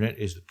covenant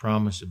is the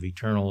promise of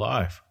eternal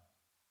life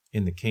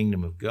in the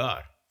kingdom of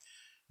God.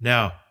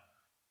 Now,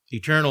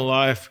 eternal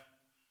life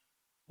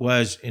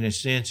was, in a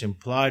sense,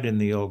 implied in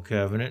the old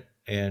covenant,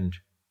 and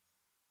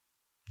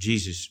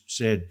Jesus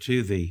said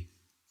to the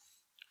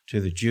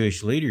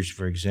Jewish leaders,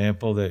 for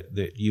example,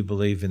 that you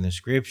believe in the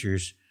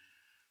Scriptures,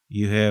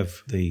 you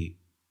have the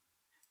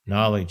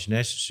knowledge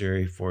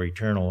necessary for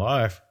eternal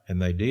life,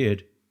 and they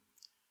did.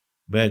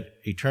 But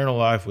eternal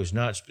life was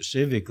not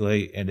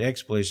specifically and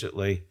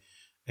explicitly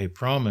a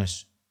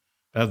promise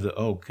of the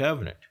old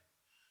covenant,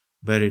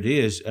 but it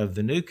is of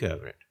the new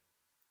covenant.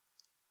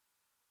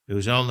 It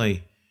was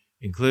only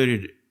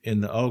included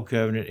in the old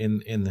covenant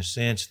in the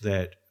sense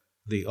that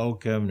the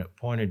old covenant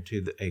pointed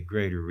to a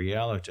greater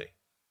reality.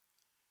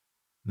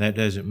 That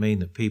doesn't mean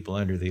that people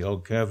under the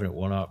old covenant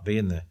will not be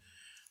in the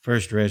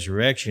first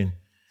resurrection.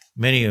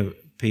 Many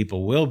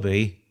people will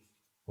be,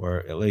 or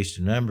at least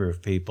a number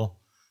of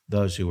people,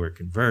 those who were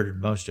converted.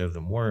 Most of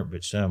them weren't,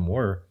 but some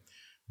were.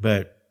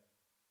 But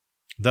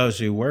those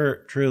who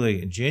were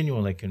truly and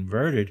genuinely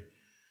converted,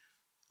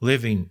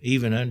 living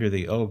even under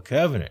the old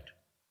covenant,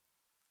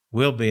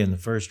 will be in the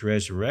first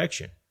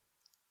resurrection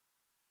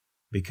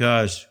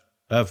because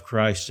of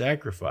Christ's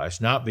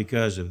sacrifice, not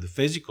because of the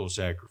physical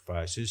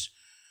sacrifices,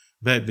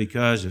 but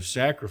because of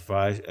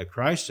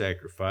Christ's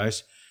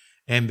sacrifice,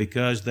 and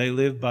because they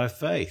lived by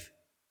faith.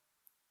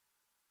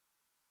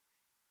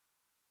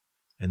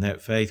 And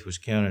that faith is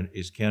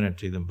counted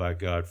to them by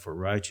God for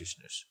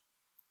righteousness.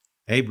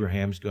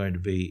 Abraham's going to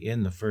be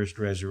in the first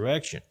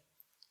resurrection.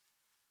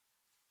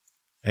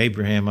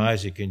 Abraham,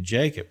 Isaac, and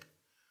Jacob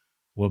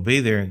will be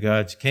there in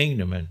God's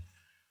kingdom, and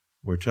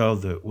we're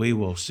told that we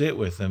will sit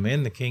with them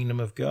in the kingdom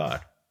of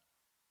God.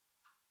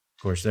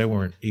 Of course, they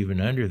weren't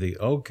even under the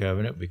old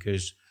covenant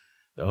because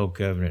the old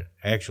covenant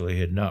actually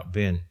had not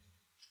been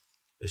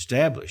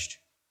established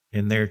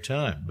in their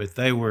time, but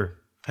they were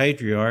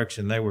patriarchs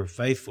and they were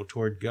faithful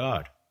toward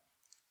God.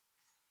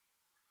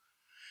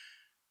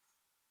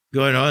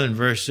 Going on in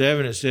verse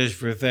 7, it says,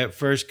 for if that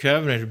first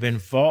covenant had been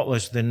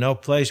faultless, then no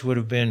place would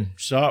have been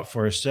sought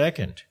for a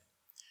second.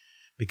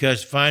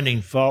 Because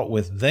finding fault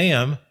with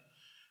them,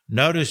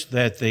 notice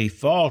that the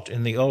fault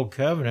in the old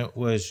covenant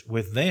was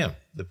with them,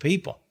 the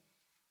people,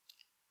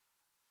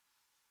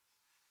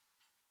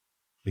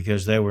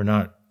 because they were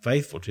not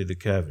faithful to the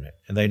covenant,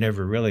 and they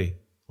never really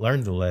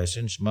learned the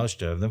lessons,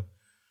 most of them,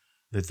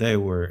 that they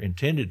were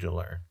intended to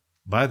learn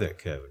by that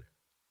covenant.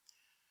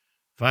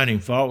 Finding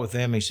fault with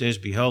them, he says,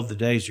 behold, the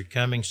days are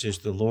coming, says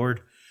the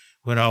Lord,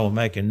 when I will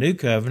make a new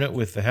covenant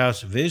with the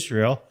house of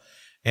Israel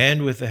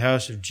and with the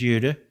house of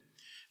Judah,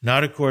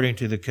 not according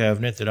to the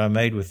covenant that I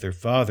made with their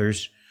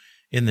fathers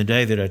in the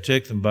day that I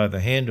took them by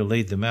the hand to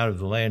lead them out of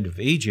the land of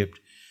Egypt,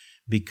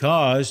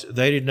 because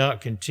they did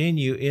not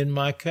continue in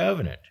my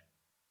covenant,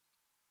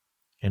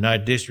 and I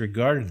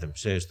disregarded them,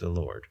 says the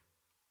Lord.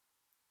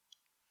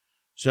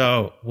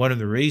 So one of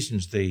the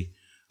reasons the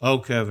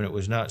old covenant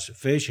was not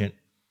sufficient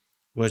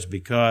was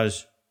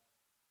because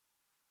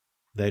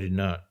they did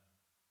not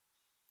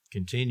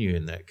continue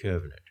in that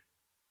covenant.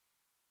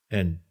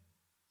 And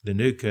the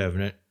new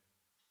covenant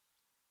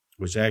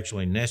was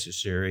actually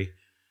necessary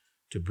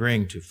to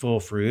bring to full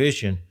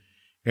fruition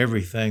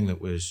everything that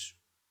was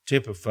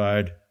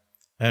typified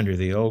under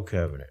the old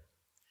covenant.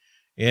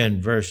 In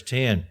verse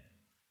 10,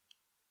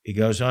 he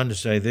goes on to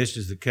say, this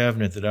is the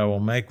covenant that I will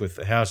make with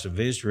the house of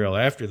Israel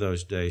after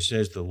those days,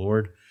 says the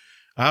Lord.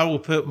 I will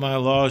put my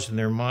laws in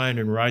their mind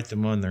and write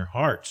them on their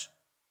hearts.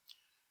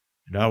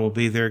 And I will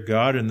be their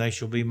God, and they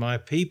shall be my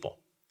people.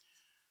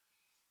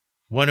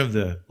 One of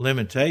the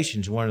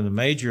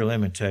major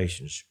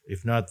limitations,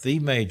 if not the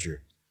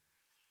major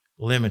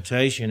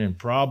limitation and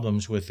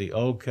problems with the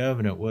old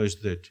covenant,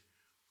 was that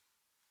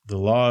the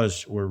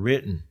laws were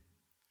written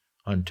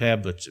on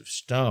tablets of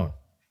stone,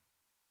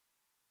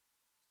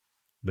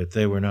 but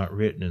they were not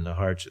written in the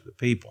hearts of the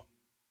people.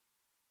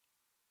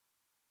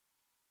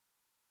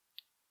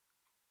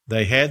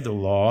 They had the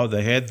law,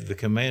 they had the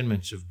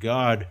commandments of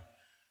God,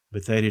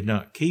 but they did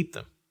not keep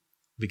them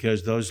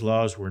because those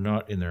laws were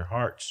not in their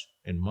hearts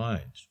and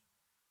minds.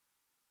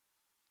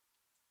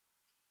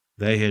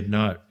 They had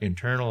not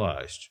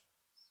internalized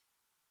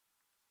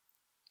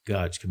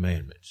God's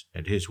commandments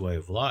and his way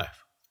of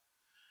life.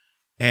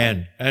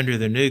 And under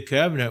the new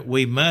covenant,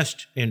 we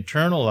must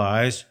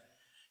internalize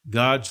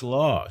God's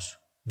laws.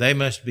 They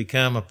must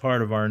become a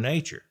part of our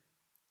nature.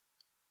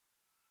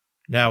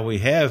 Now, we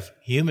have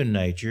human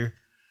nature,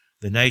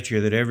 the nature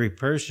that every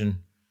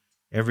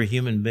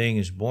human being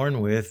is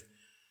born with,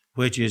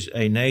 which is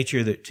a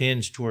nature that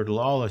tends toward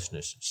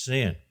lawlessness and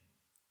sin.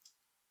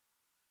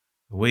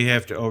 We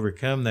have to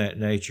overcome that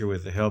nature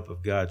with the help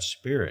of God's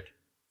Spirit,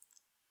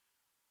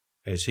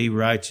 as he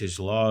writes his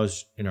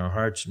laws in our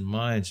hearts and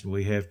minds, and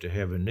we have to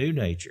have a new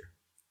nature,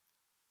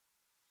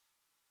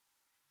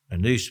 a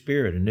new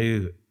spirit, a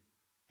new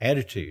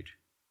attitude,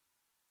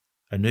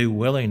 a new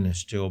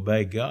willingness to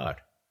obey God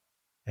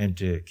and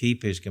to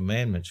keep his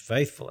commandments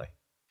faithfully.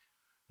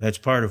 That's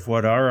part of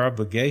what our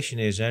obligation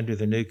is under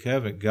the new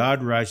covenant.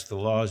 God writes the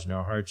laws in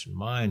our hearts and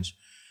minds,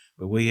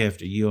 but we have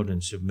to yield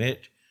and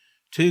submit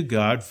to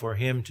God for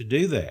him to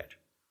do that.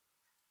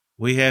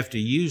 We have to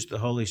use the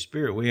Holy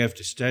Spirit. We have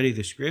to study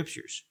the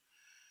Scriptures.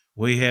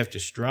 We have to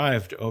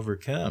strive to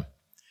overcome.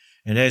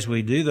 And as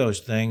we do those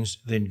things,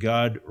 then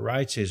God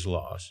writes his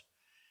laws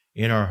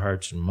in our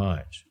hearts and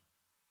minds.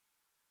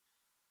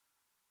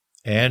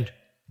 And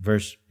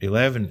verse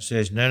 11, it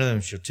says, none of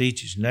them shall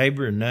teach his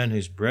neighbor and none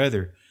his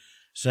brother,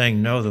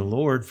 saying, know the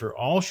Lord, for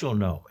all shall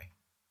know me,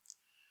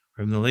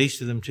 from the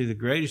least of them to the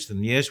greatest of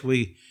them. Yes,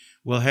 we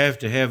will have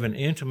to have an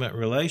intimate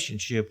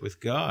relationship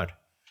with God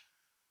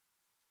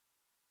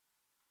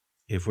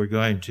if we're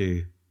going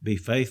to be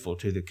faithful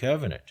to the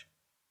covenant.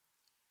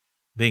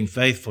 Being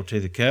faithful to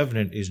the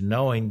covenant is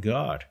knowing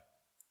God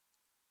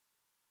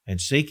and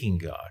seeking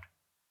God.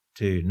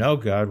 To know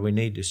God, we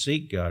need to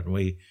seek God, and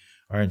we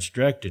are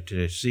instructed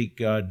to seek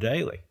God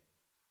daily.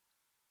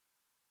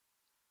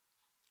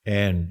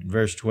 And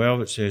verse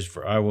 12, it says,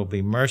 for I will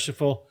be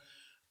merciful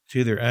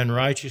to their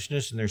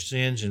unrighteousness and their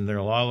sins and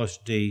their lawless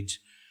deeds.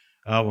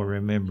 I will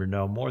remember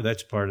no more.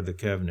 That's part of the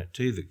covenant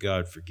too, that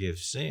God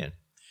forgives sin.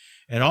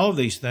 And all of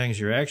these things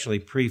are actually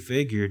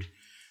prefigured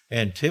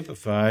and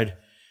typified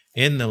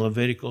in the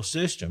Levitical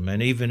system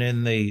and even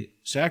in the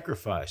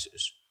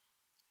sacrifices.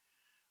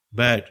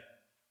 But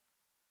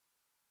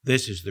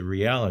this is the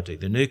reality.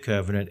 The new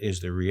covenant is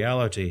the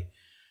reality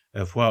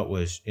of what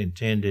was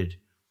intended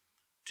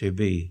to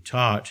be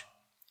taught,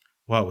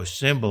 what was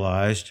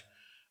symbolized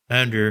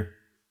under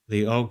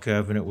the old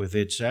covenant with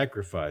its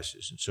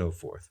sacrifices and so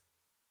forth.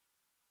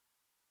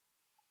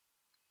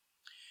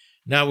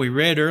 Now, we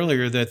read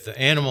earlier that the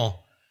animal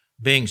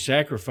being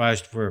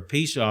sacrificed for a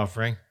peace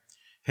offering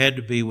had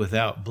to be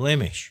without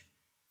blemish.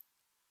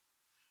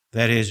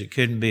 That is, it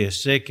couldn't be a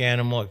sick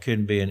animal, it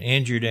couldn't be an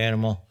injured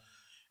animal,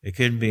 it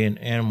couldn't be an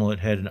animal that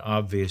had an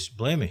obvious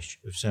blemish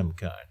of some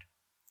kind.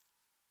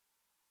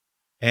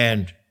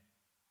 And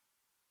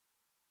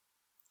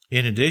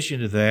in addition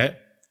to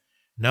that,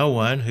 no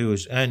one who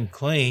was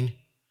unclean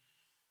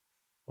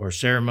or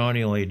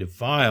ceremonially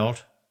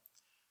defiled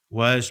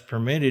was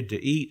permitted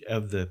to eat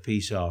of the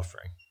peace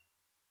offering.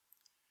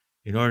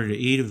 In order to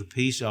eat of the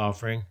peace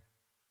offering,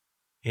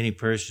 any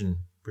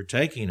person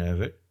partaking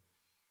of it,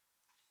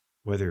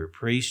 whether a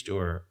priest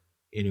or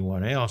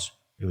anyone else,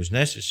 it was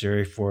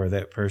necessary for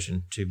that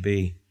person to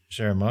be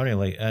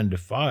ceremonially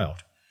undefiled.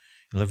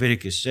 In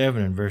Leviticus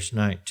 7 and verse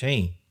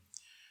 19,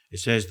 it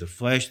says, "The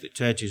flesh that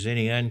touches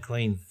any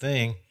unclean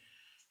thing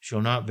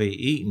shall not be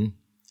eaten.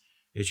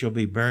 It shall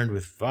be burned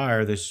with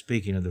fire." This is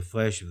speaking of the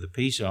flesh of the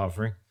peace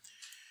offering.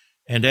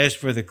 "And as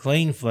for the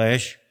clean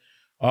flesh,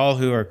 all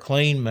who are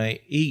clean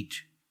may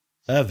eat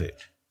of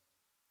it."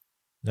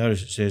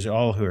 Notice it says,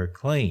 all who are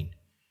clean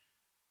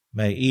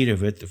may eat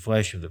of it, the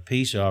flesh of the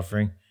peace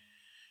offering.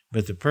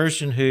 "But the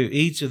person who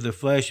eats of the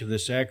flesh of the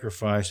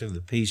sacrifice of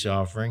the peace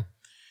offering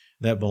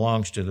that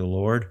belongs to the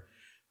Lord,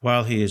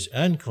 while he is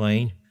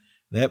unclean,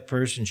 that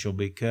person shall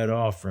be cut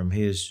off from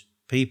his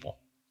people.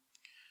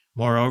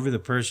 Moreover, the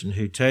person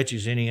who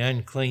touches any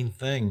unclean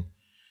thing,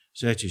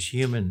 such as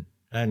human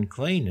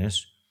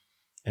uncleanness,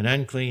 an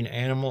unclean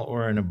animal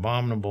or an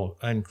abominable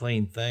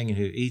unclean thing, and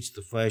who eats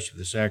the flesh of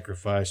the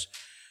sacrifice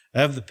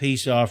of the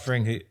peace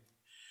offering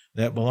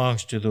that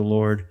belongs to the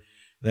Lord,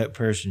 that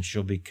person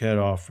shall be cut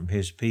off from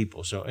his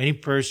people." So any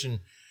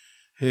person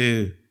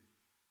who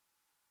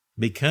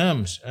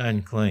becomes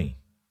unclean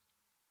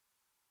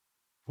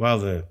while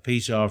the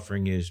peace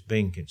offering is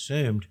being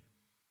consumed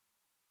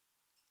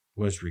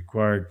was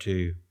required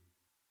to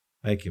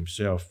make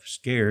himself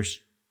scarce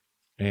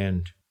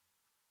and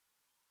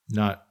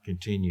not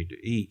continue to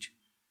eat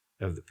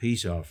of the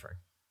peace offering.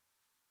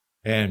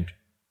 And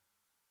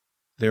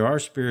there are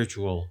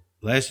spiritual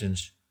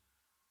lessons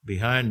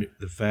behind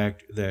the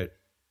fact that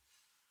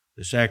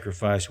the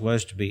sacrifice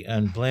was to be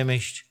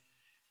unblemished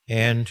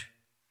and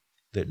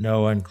that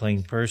no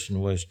unclean person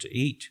was to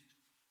eat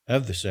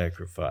of the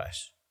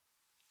sacrifice.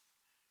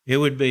 It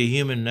would be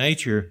human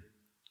nature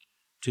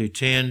to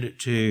tend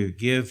to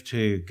give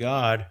to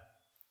God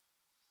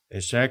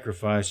as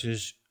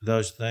sacrifices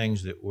those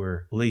things that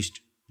were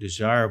least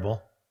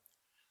desirable,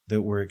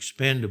 that were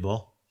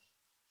expendable,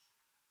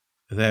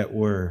 that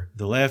were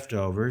the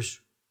leftovers,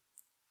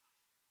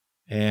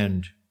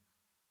 and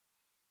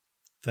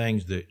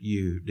things that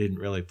you didn't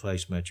really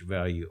place much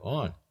value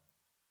on.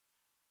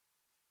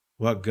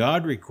 What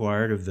God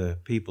required of the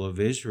people of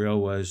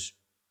Israel was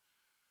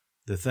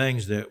the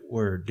things that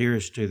were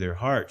dearest to their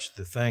hearts,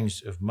 the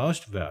things of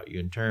most value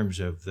in terms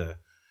of the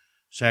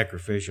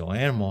sacrificial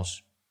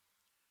animals,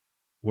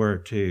 were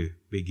to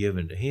be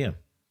given to him.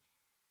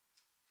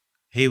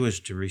 He was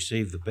to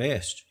receive the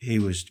best. He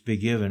was to be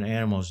given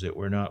animals that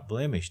were not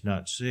blemished,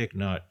 not sick,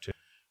 not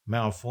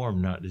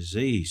malformed, not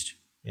diseased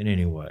in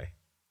any way.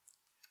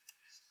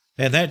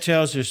 And that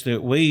tells us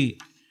that we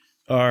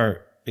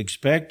are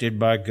expected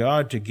by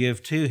God to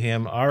give to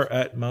him our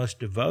utmost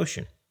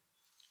devotion.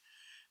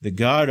 That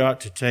God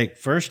ought to take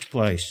first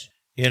place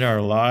in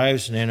our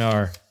lives and in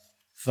our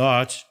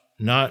thoughts,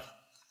 not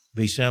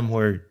be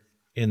somewhere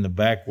in the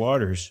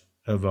backwaters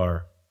of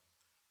our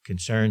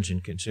concerns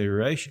and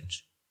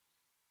considerations.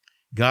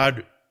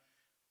 God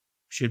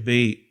should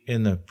be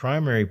in the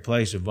primary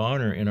place of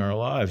honor in our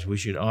lives. We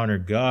should honor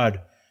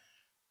God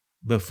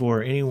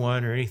before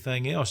anyone or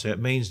anything else. That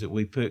means that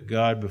we put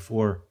God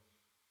before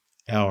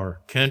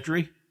our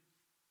country.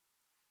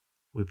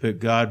 We put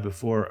God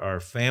before our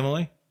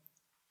family.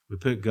 We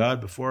put God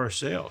before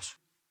ourselves.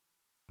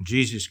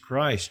 Jesus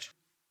Christ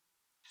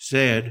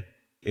said,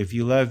 if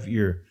you love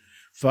your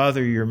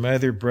father, your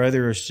mother,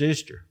 brother, or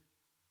sister,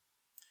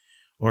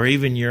 or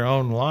even your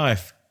own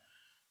life,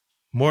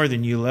 more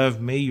than you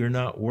love me, you're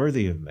not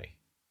worthy of me.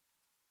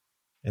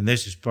 And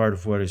this is part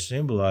of what is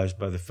symbolized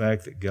by the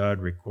fact that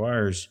God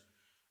requires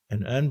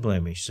an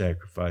unblemished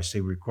sacrifice. He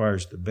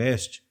requires the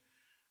best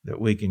that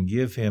we can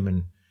give him,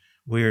 and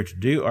we are to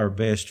do our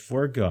best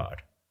for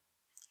God.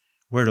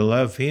 We're to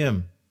love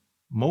him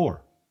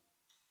more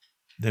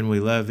than we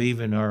love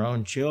even our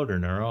own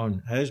children, our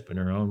own husband,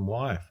 our own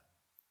wife,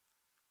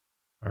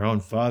 our own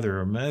father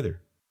or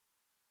mother,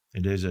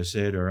 and as I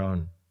said, our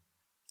own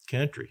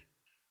country.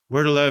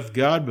 We're to love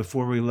God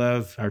before we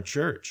love our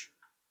church.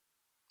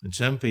 And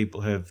some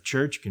people have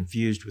church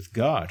confused with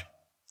God.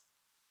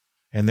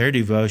 And their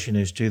devotion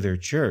is to their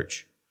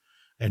church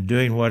and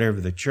doing whatever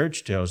the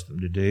church tells them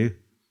to do,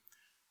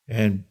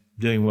 and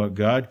doing what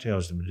God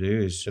tells them to do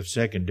is of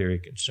secondary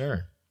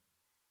concern.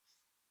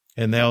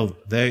 And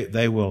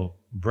they will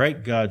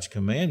break God's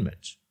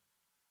commandments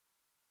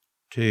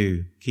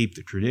to keep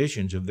the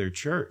traditions of their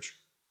church,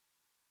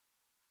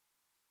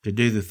 to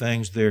do the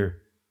things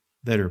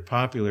that are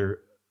popular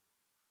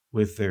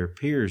with their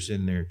peers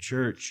in their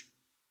church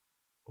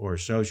or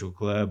social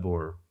club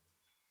or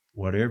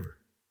whatever.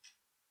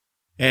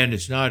 And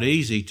it's not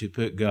easy to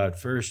put God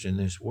first in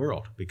this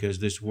world, because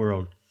this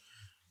world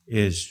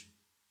is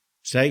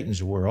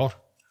Satan's world,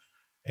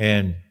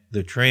 and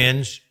the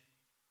trends,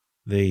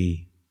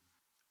 you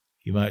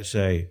might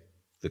say,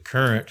 the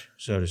current,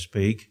 so to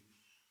speak,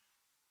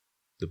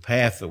 the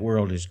path the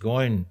world is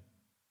going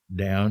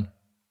down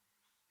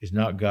is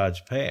not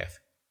God's path.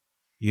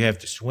 You have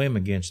to swim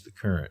against the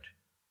current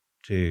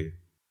to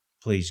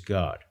please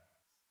God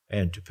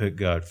and to put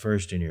God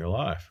first in your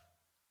life.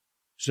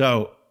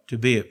 So, to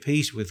be at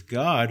peace with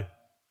God,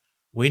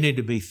 we need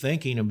to be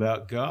thinking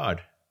about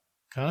God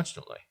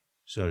constantly,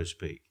 so to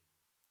speak.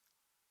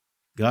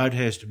 God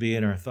has to be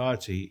in our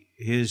thoughts.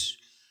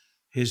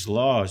 His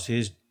laws,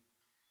 His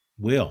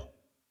will,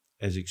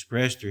 as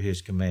expressed through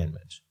His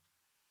commandments,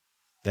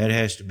 that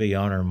has to be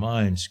on our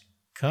minds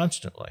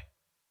constantly.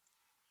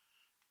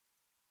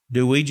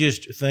 Do we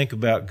just think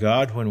about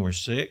God when we're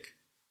sick?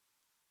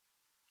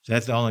 Is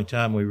that the only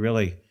time we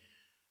really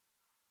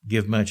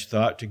give much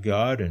thought to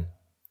God and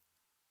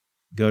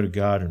go to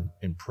God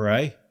and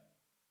pray?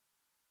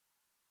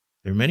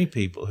 There are many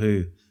people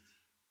who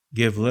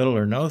give little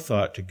or no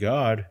thought to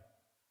God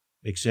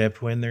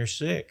except when they're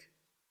sick.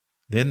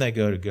 Then they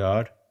go to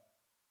God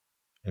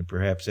and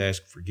perhaps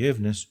ask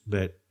forgiveness,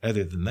 but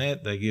other than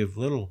that, they give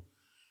little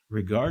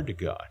regard to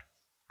God.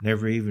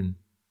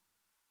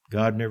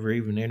 God never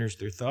even enters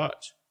their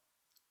thoughts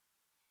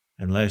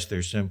unless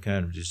there's some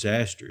kind of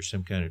disaster,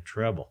 some kind of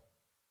trouble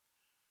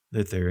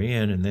that they're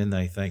in, and then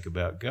they think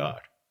about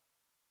God.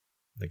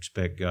 They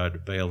expect God to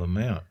bail them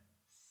out.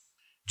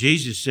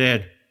 Jesus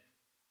said,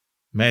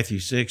 Matthew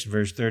 6,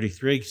 verse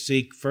 33,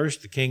 seek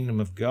first the kingdom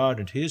of God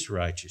and His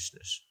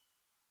righteousness.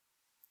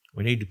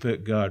 We need to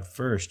put God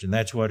first, and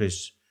that's what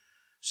is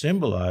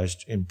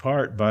symbolized in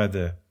part by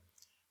the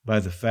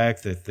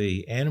fact that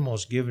the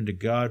animals given to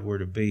God were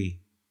to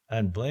be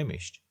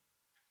unblemished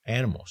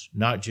animals,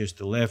 not just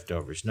the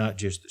leftovers, not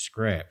just the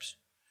scraps,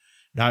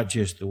 not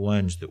just the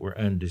ones that were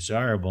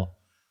undesirable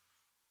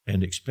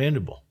and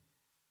expendable.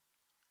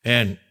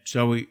 And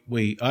so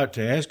we ought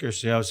to ask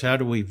ourselves, how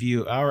do we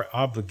view our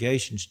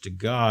obligations to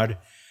God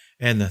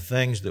and the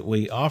things that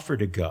we offer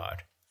to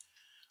God?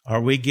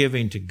 Are we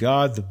giving to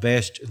God the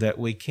best that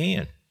we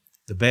can,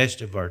 the best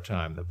of our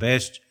time, the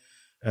best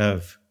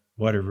of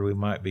whatever we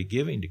might be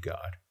giving to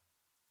God?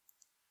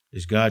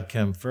 Does God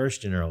come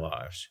first in our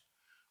lives?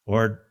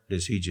 Or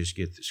does He just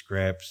get the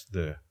scraps,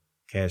 the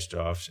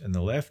cast-offs, and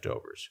the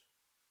leftovers?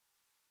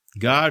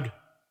 God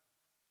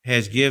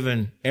has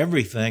given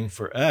everything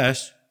for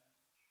us,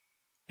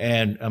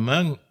 and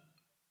among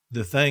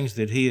the things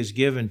that He has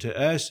given to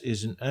us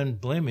is an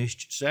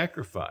unblemished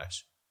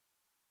sacrifice.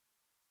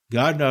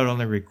 God not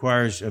only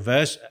requires of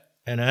us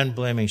an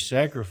unblemished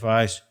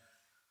sacrifice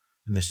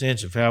in the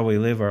sense of how we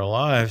live our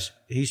lives,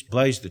 He's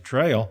blazed the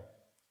trail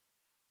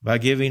by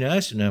giving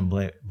us an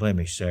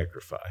unblemished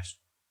sacrifice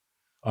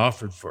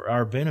offered for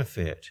our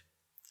benefit.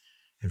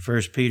 In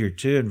 1 Peter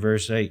 2 and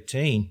verse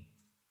 18,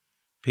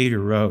 Peter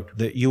wrote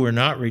that you were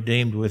not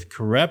redeemed with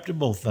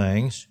corruptible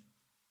things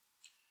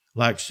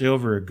like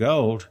silver or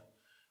gold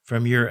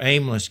from your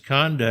aimless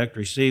conduct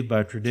received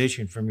by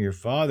tradition from your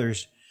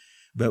fathers,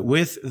 but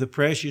with the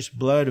precious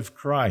blood of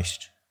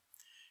Christ,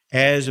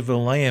 as of a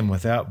lamb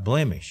without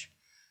blemish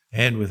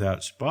and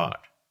without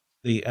spot.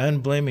 The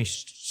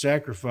unblemished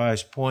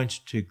sacrifice points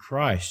to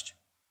Christ,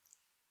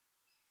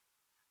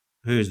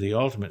 who is the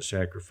ultimate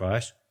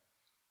sacrifice,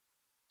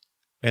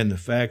 and the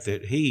fact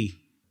that He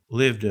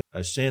lived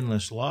a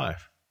sinless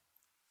life,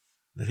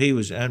 that He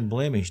was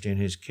unblemished in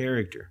His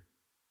character.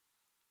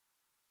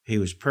 He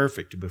was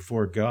perfect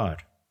before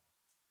God,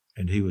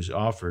 and He was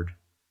offered,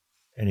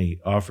 and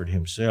He offered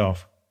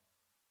Himself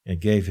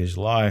and gave His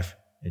life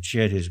and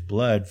shed His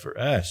blood for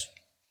us.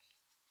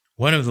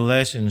 One of the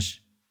lessons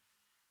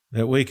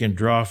that we can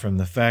draw from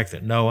the fact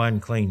that no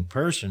unclean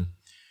person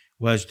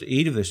was to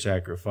eat of the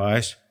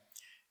sacrifice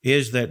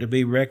is that to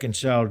be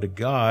reconciled to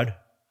God,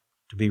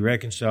 to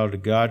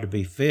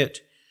be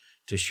fit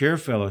to share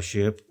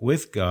fellowship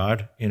with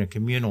God in a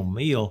communal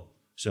meal,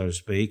 so to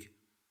speak,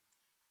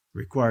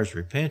 requires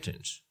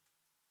repentance.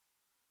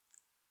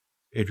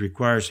 It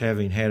requires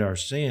having had our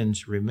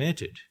sins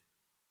remitted,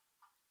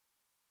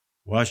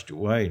 washed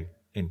away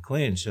and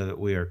cleansed so that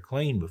we are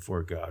clean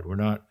before God.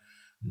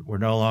 We're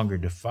no longer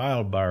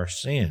defiled by our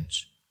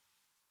sins,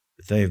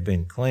 but they have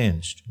been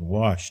cleansed and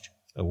washed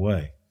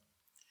away.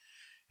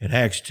 In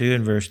Acts 2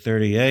 and verse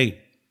 38,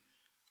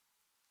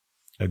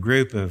 a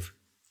group of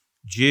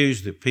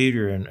Jews that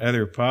Peter and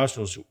other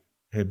apostles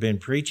had been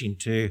preaching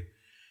to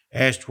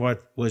asked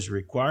what was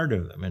required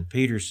of them. And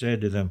Peter said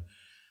to them,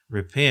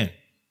 repent.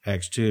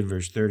 Acts 2 and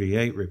verse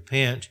 38,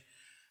 repent,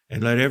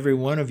 and let every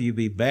one of you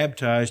be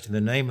baptized in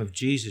the name of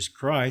Jesus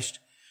Christ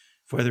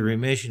for the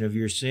remission of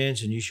your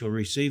sins, and you shall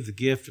receive the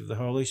gift of the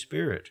Holy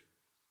Spirit.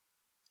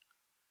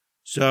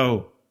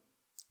 So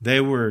they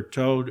were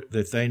told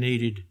that they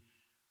needed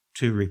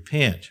to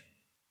repent,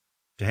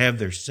 to have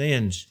their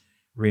sins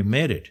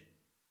remitted,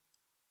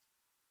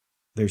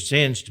 their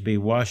sins to be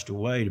washed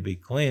away, to be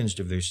cleansed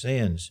of their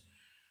sins.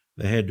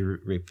 They had to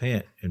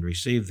repent and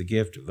receive the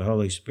gift of the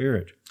Holy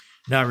Spirit.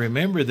 Now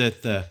remember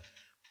that the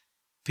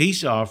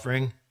peace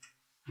offering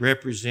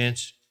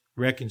represents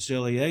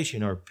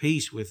reconciliation or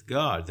peace with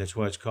God. That's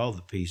why it's called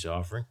the peace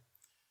offering.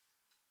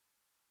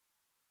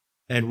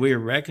 And we are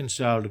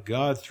reconciled to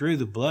God through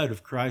the blood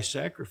of Christ's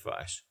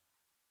sacrifice,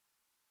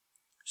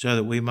 so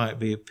that we might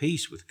be at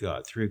peace with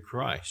God through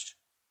Christ.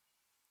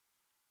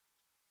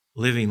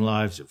 living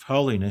lives of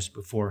holiness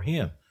before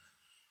Him.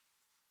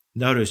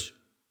 Notice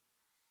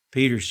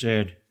Peter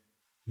said,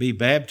 "Be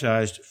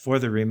baptized for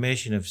the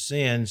remission of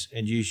sins,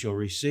 and you shall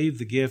receive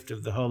the gift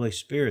of the Holy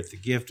Spirit." The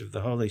gift of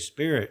the Holy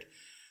Spirit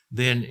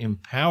then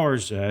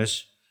empowers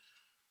us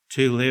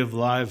to live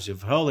lives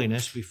of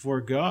holiness before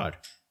God.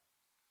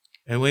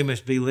 And we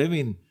must be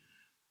living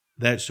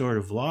that sort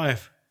of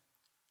life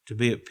to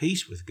be at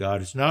peace with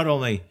God. It's not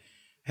only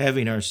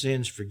having our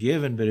sins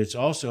forgiven, but it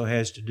also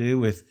has to do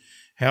with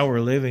how we're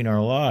living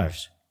our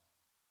lives.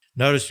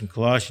 Notice in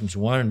Colossians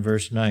 1 and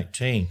verse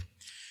 19,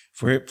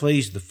 "For it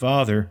pleased the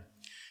Father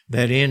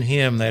that in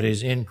Him, that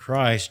is in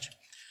Christ,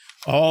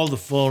 all the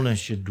fullness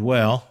should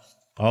dwell,"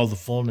 all the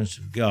fullness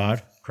of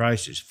God.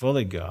 Christ is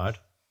fully God,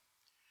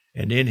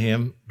 and in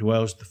Him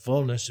dwells the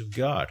fullness of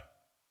God.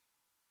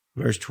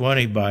 Verse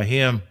 20, "By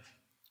Him,"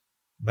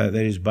 that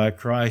is by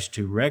Christ,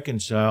 "to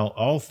reconcile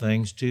all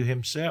things to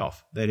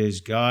Himself." That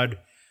is, God,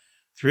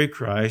 through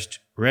Christ,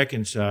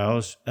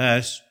 reconciles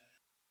us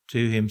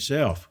to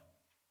Himself.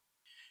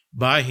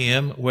 "By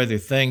Him, whether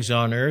things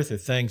on earth or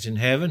things in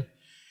heaven,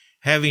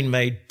 having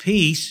made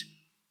peace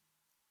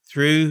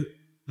through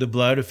the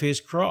blood of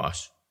His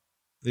cross."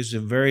 This is a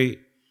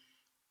very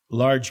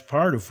large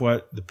part of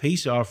what the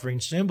peace offering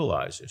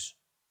symbolizes.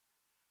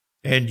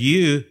 "And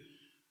you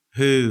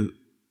who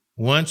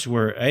once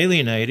were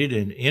alienated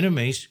and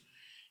enemies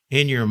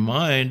in your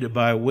mind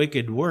by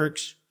wicked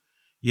works,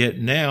 yet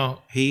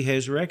now He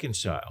has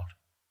reconciled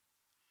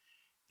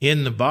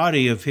in the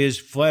body of His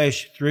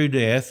flesh through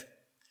death,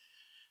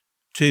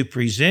 to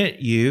present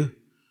you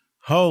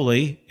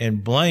holy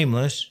and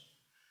blameless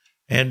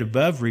and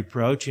above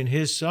reproach in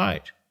His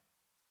sight,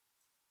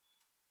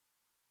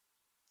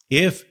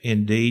 if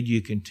indeed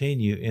you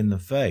continue in the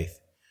faith."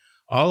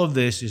 All of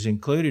this is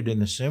included in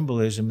the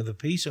symbolism of the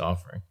peace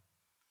offering.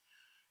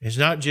 It's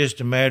not just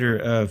a matter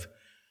of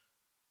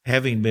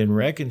having been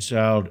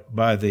reconciled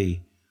by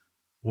the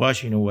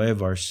washing away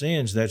of our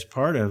sins. That's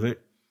part of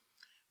it.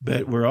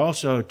 But we're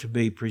also to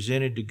be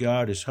presented to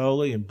God as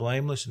holy and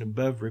blameless and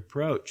above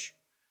reproach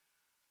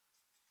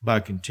by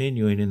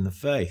continuing in the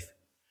faith,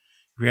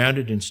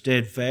 grounded and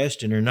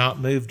steadfast, and are not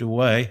moved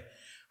away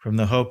from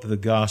the hope of the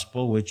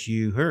gospel which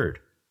you heard,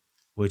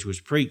 which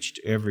was preached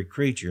to every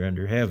creature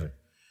under heaven,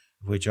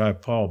 of which I,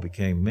 Paul,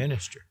 became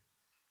minister.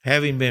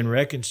 Having been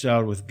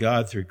reconciled with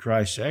God through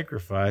Christ's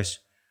sacrifice,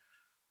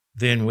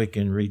 then we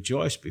can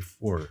rejoice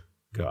before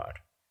God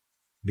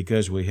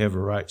because we have a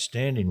right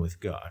standing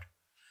with God.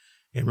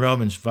 In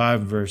Romans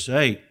 5, verse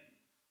 8,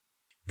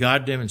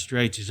 God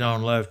demonstrates His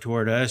own love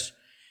toward us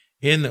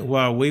in that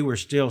while we were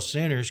still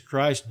sinners,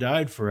 Christ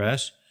died for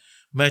us.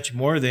 Much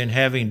more than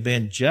having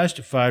been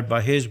justified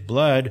by His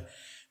blood,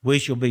 we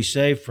shall be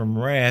saved from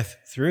wrath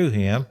through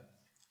Him.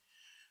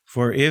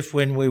 For if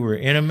when we were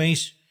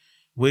enemies,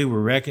 we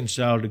were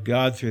reconciled to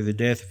God through the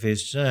death of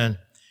His Son,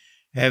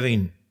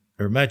 having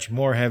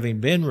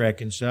been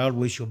reconciled,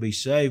 we shall be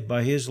saved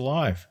by His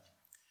life.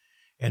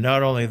 And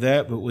not only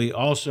that, but we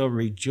also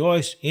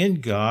rejoice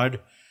in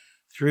God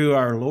through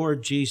our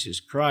Lord Jesus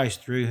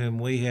Christ, through whom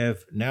we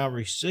have now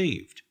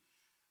received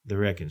the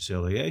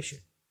reconciliation.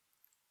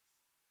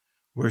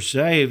 We're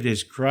saved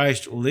as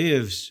Christ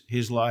lives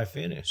His life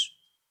in us,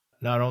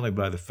 not only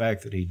by the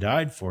fact that He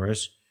died for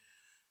us,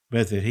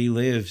 but that He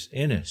lives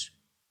in us.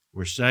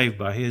 We're saved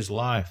by His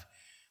life,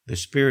 the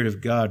Spirit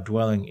of God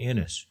dwelling in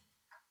us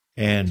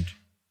and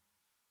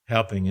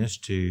helping us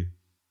to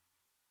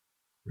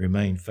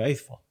remain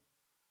faithful.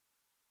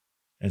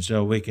 And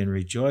so we can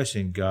rejoice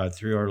in God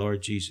through our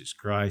Lord Jesus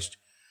Christ,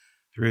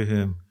 through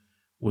whom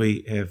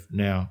we have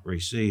now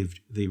received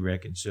the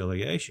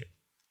reconciliation.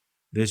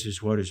 This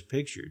is what is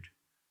pictured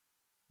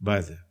by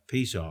the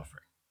peace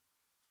offering.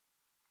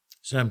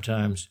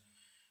 Sometimes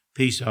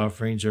peace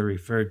offerings are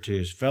referred to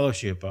as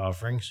fellowship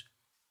offerings,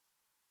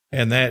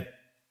 and that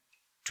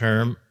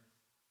term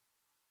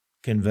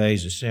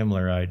conveys a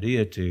similar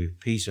idea to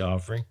peace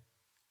offering.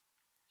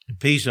 And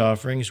peace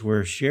offerings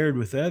were shared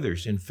with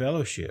others in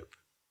fellowship.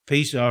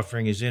 Peace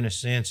offering is, in a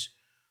sense,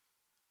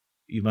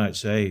 you might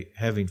say,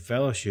 having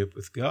fellowship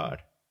with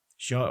God,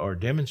 or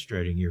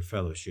demonstrating your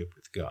fellowship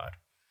with God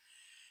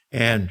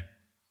and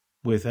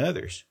with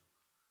others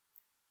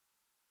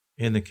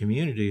in the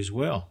community as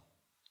well.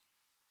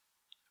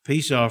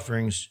 Peace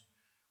offerings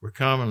were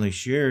commonly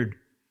shared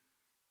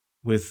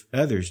with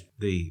others.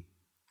 The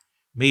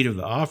meat of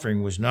the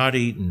offering was not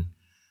eaten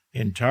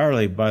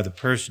entirely by the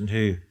person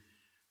who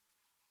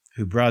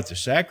brought the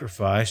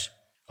sacrifice.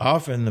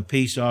 Often the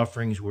peace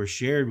offerings were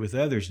shared with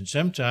others, and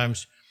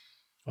sometimes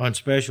on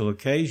special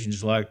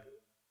occasions like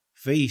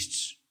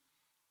feasts,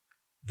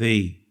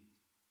 the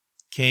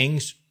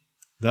kings,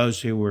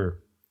 those who were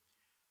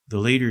the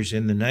leaders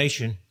in the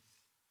nation,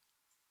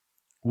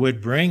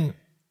 would bring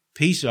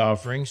peace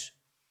offerings,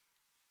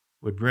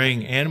 would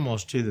bring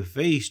animals to the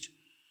feast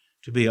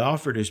to be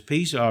offered as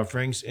peace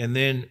offerings, and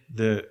then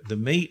the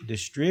meat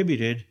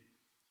distributed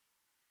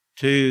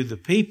to the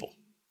people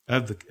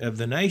of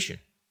the nation.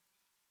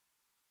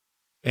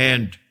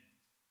 And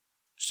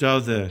so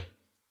the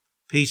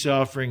peace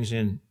offerings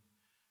in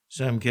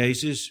some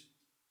cases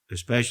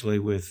especially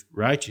with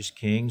righteous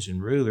kings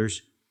and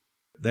rulers,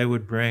 they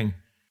would bring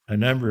a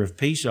number of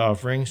peace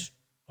offerings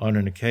on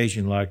an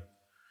occasion like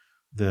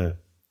the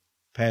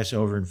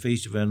Passover and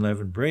Feast of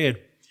Unleavened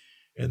Bread,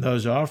 and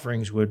those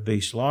offerings would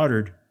be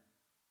slaughtered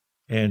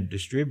and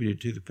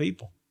distributed to the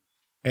people.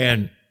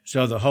 And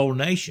so the whole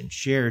nation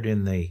shared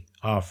in the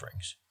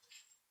offerings,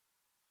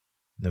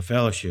 the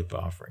fellowship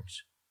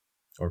offerings,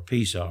 or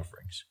peace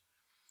offerings.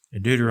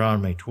 In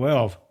Deuteronomy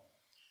 12,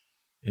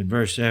 in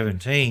verse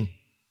 17,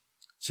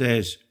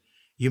 says,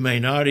 "You may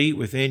not eat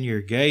within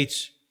your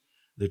gates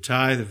the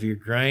tithe of your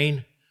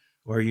grain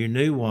or your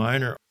new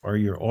wine or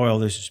your oil."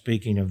 This is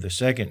speaking of the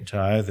second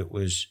tithe, that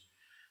was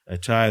a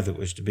tithe that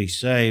was to be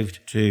saved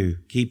to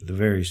keep the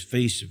various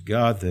feasts of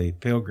God, the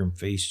pilgrim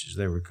feasts as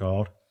they were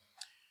called.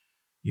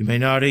 "You may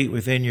not eat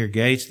within your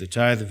gates the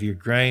tithe of your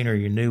grain or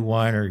your new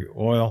wine or your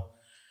oil,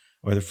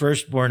 or the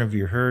firstborn of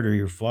your herd or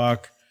your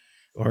flock,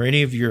 or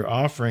any of your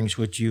offerings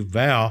which you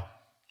vow,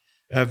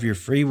 of your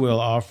freewill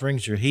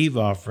offerings or heave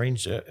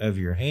offerings of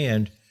your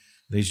hand."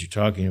 These are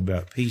talking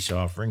about peace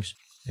offerings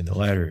in the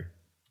latter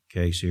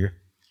case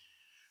here.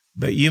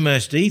 "But you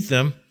must eat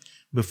them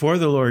before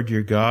the Lord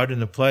your God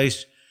in the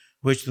place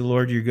which the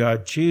Lord your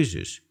God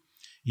chooses,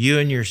 you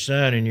and your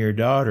son and your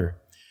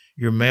daughter,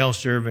 your male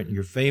servant and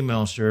your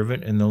female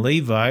servant, and the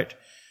Levite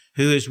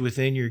who is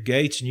within your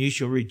gates, and you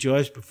shall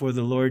rejoice before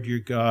the Lord your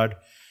God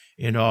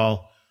in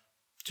all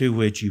to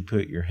which you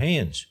put your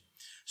hands."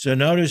 So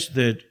notice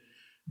that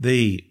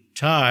the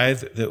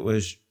tithe that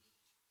was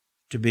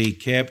to be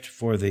kept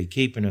for the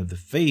keeping of the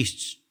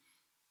feasts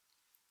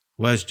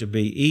was to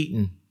be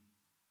eaten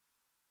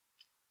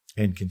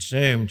and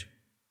consumed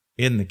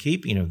in the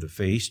keeping of the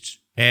feasts,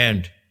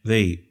 and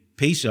the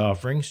peace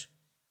offerings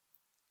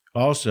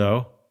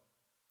also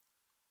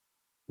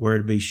were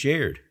to be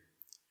shared.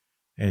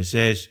 And it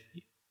says,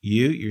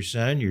 you, your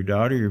son, your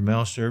daughter, your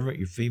male servant,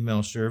 your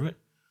female servant,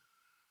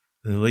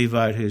 the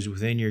Levite who is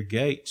within your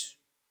gates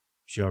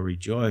shall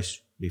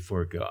rejoice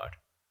before God.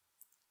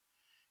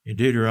 In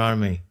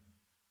Deuteronomy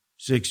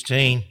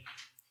 16,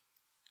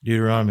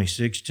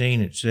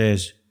 it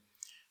says,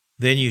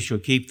 "Then you shall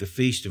keep the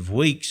Feast of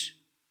Weeks,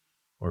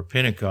 or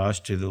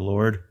Pentecost, to the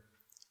Lord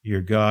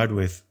your God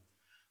with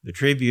the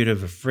tribute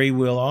of a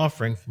freewill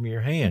offering from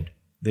your hand."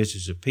 This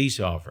is a peace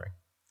offering.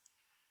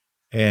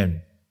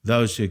 And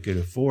those who could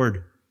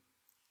afford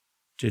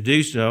to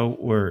do so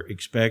were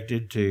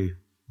expected to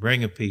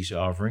bring a peace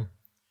offering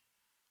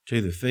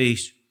to the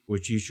feast,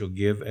 which you shall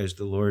give as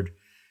the Lord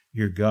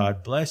your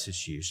God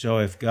blesses you. So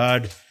if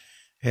God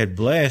had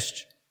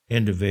blessed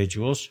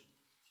individuals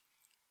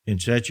in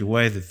such a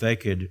way that they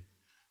could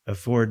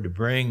afford to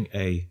bring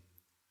a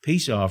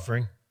peace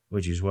offering,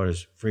 which is what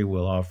is free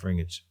will offering,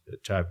 it's a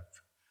type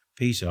of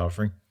peace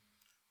offering,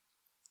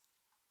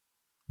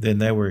 then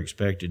they were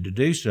expected to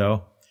do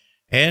so.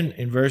 And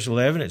in verse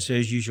 11 it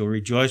says, "You shall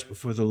rejoice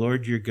before the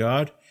Lord your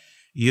God,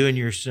 you and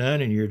your son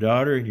and your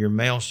daughter and your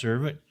male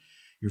servant,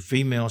 your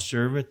female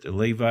servant, the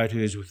Levite who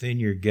is within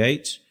your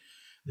gates,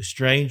 the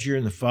stranger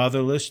and the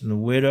fatherless and the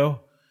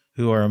widow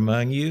who are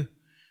among you,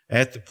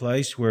 at the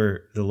place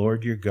where the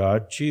Lord your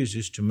God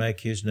chooses to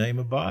make his name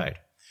abide."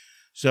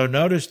 So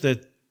notice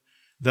that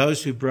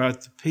those who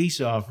brought the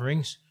peace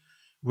offerings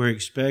were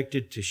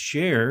expected to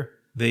share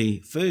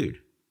the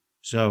food.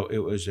 So it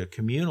was a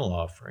communal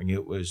offering.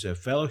 It was a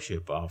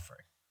fellowship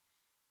offering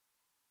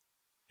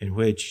in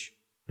which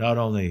not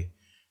only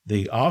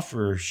the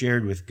offerer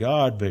shared with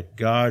God, but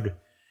God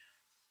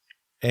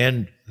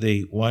and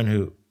the one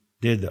who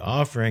did the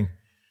offering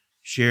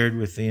shared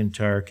with the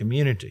entire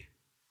community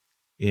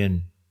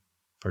in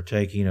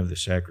partaking of the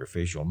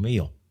sacrificial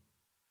meal.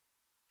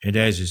 And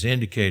as is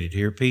indicated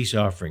here, peace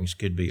offerings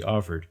could be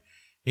offered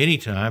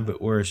anytime,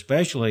 but were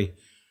especially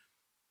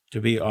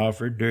to be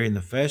offered during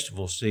the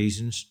festival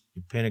seasons,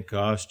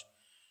 Pentecost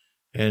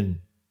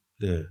and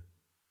the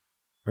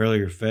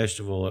earlier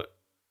festival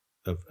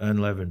of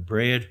unleavened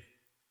bread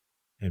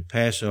and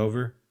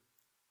Passover,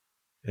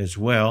 as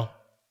well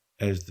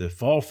as the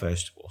fall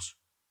festivals.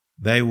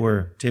 They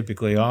were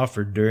typically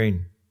offered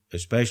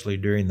especially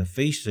during the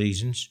feast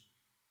seasons,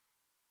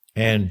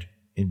 and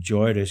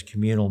enjoyed as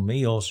communal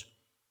meals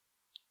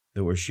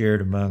that were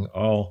shared among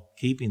all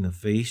keeping the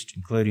feast,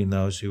 including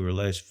those who were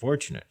less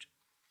fortunate,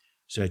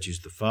 such as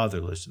the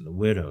fatherless and the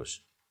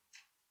widows.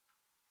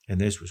 And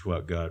this was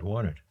what God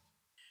wanted.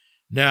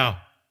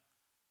 Now,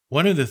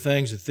 one of the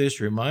things that this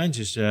reminds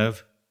us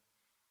of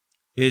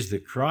is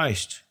that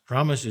Christ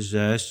promises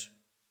us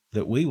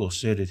that we will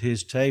sit at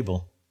his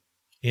table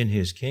in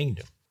his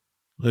kingdom.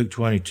 Luke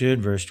 22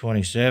 and verse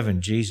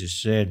 27, Jesus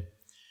said,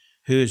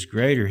 "Who is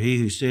greater, he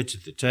who sits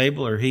at the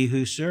table or he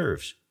who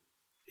serves?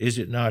 Is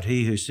it not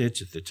he who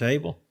sits at the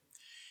table?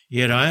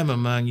 Yet I am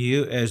among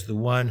you as the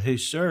one who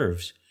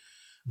serves.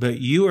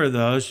 But you are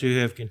those who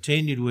have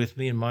continued with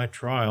me in my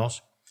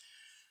trials,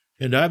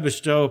 and I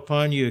bestow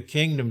upon you a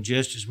kingdom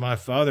just as my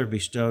Father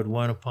bestowed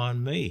one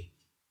upon me,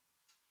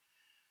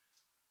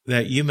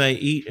 that you may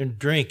eat and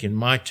drink in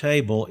my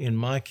table in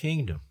my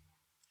kingdom,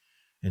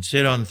 and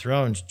sit on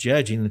thrones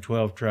judging the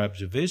 12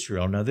 tribes of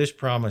Israel." Now this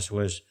promise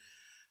was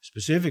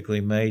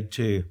specifically made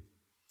to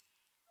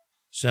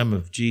some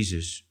of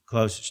Jesus'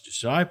 closest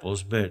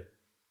disciples, but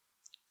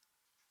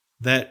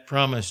that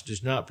promise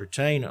does not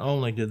pertain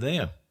only to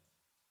them.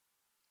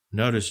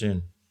 Notice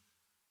in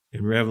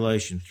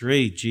Revelation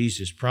 3,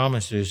 Jesus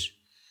promises,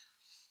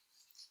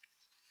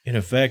 in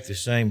effect, the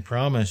same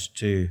promise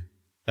to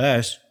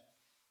us,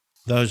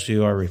 those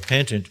who are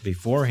repentant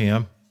before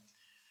him.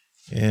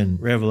 In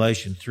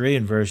Revelation 3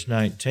 and verse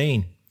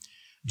 19,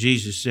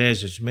 Jesus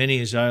says, "As many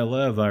as I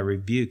love, I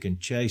rebuke and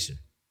chasten.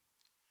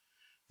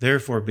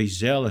 Therefore be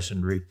zealous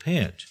and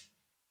repent."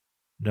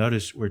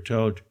 Notice we're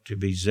told to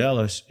be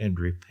zealous and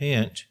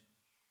repent.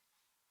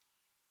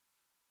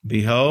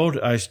 "Behold,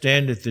 I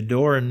stand at the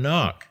door and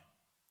knock.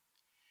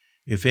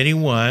 If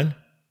anyone,"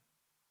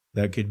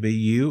 that could be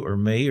you or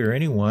me or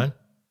anyone,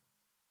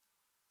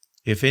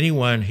 "if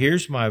anyone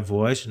hears my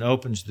voice and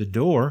opens the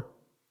door,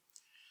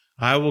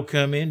 I will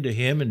come in to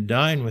him and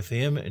dine with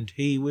him, and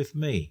he with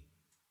me."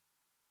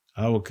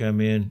 I will come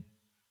in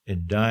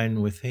and dine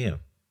with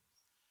him.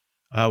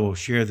 I will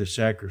share the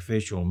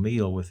sacrificial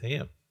meal with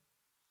him,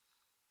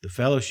 the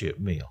fellowship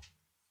meal.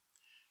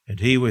 "And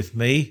he with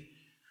me.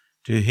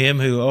 To him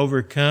who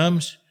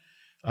overcomes,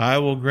 I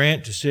will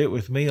grant to sit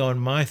with me on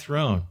my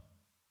throne,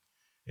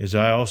 as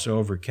I also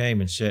overcame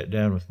and sat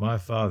down with my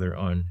Father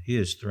on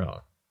his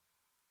throne."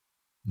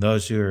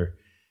 Those who are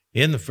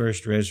in the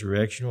first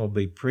resurrection will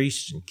be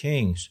priests and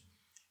kings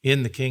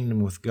in the kingdom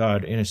with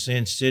God, in a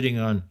sense sitting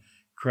on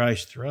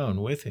Christ's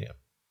throne with him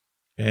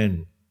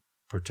and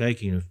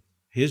partaking of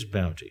his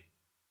bounty,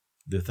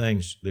 the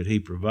things that he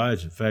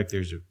provides. In fact,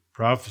 there's a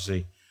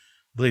prophecy,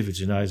 I believe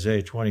it's in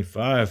Isaiah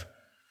 25,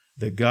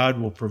 that God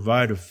will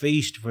provide a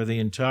feast for the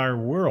entire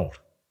world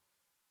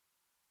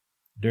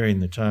during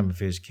the time of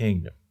his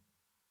kingdom.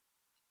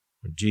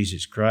 When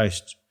Jesus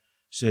Christ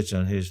sits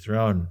on his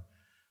throne,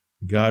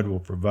 God will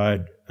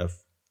provide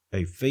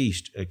a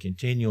feast, a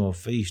continual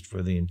feast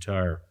for the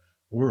entire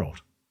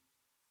world.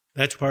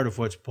 That's part of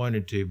what's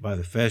pointed to by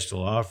the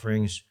festal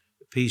offerings,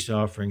 the peace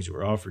offerings that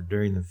were offered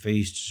during the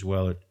feast as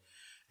well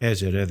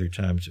as at other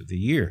times of the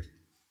year.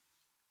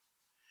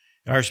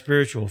 Our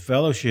spiritual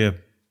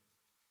fellowship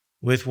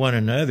with one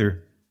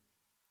another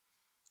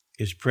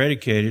is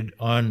predicated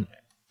on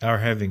our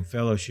having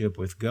fellowship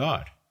with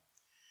God.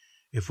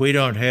 If we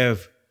don't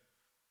have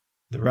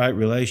the right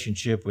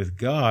relationship with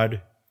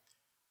God,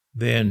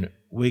 then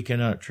we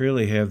cannot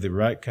truly have the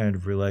right kind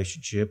of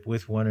relationship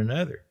with one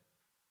another.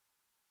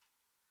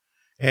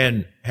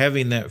 And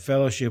having that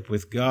fellowship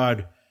with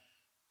God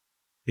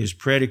is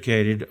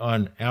predicated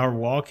on our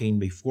walking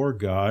before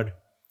God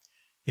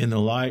in the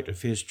light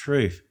of his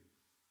truth.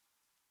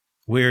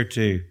 We're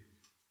to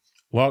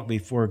walk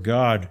before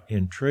God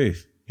in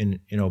truth,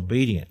 in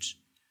obedience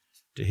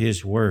to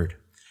his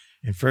word.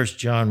 In 1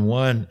 John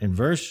 1 and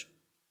verse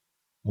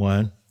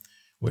 1,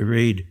 we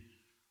read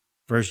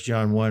 1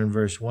 John 1 and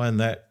verse 1,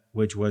 "That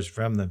which was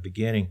from the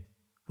beginning,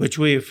 which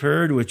we have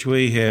heard, which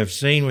we have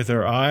seen with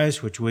our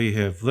eyes, which we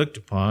have looked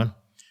upon,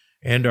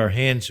 and our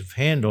hands have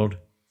handled,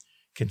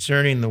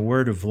 concerning the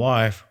word of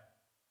life.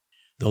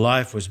 The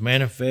life was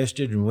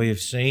manifested, and we have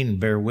seen and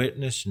bear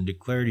witness and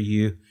declare to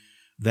you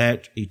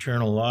that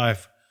eternal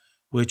life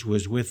which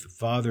was with the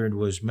Father and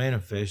was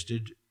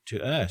manifested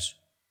to us,"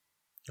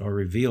 or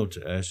revealed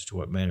to us, to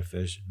what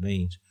manifested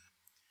means.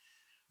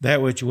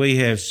 "That which we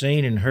have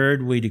seen and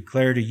heard we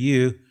declare to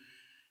you,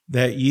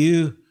 that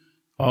you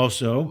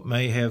also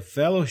may have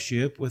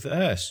fellowship with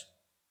us."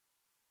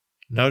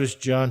 Notice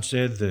John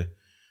said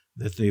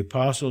that the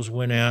apostles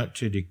went out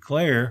to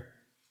declare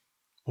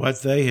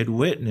what they had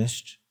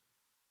witnessed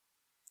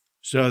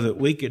so that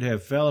we could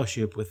have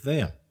fellowship with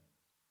them,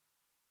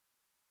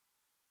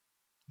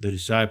 the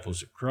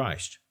disciples of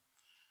Christ.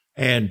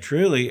 And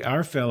truly,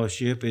 our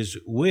fellowship is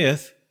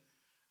with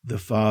the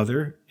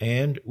Father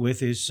and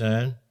with his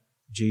Son,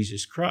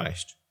 Jesus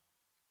Christ.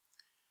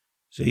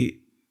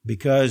 See,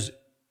 because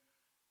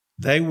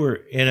they were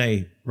in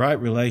a right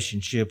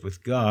relationship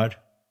with God,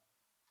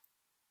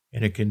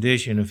 in a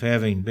condition of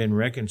having been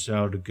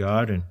reconciled to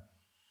God and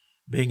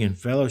being in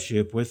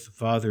fellowship with the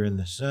Father and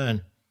the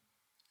Son,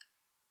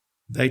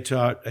 they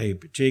taught a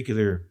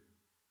particular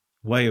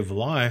way of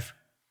life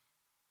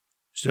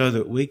so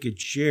that we could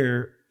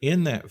share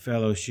in that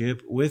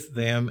fellowship with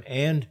them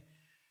and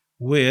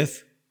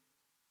with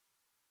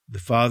the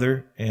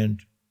Father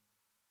and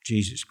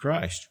Jesus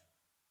Christ.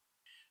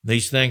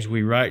 "These things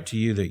we write to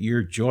you that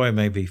your joy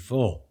may be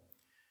full.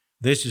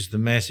 This is the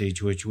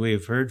message which we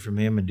have heard from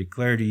him and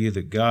declare to you,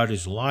 that God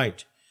is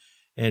light,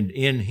 and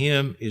in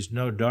him is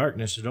no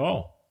darkness at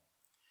all.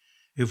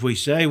 If we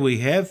say we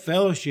have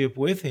fellowship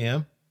with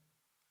him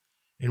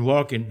and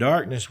walk in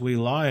darkness, we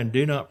lie and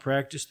do not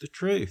practice the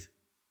truth."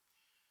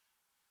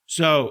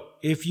 So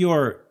if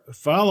you're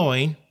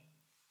following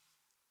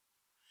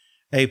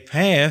a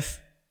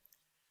path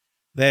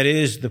that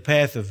is the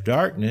path of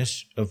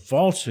darkness, of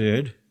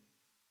falsehood,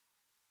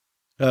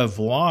 of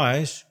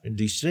lies and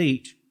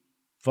deceit,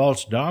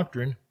 false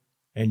doctrine,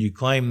 and you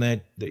claim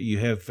that you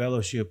have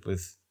fellowship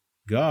with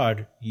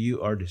God, you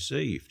are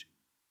deceived,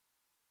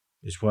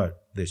 is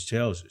what this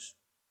tells us.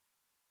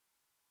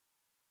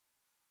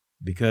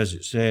 because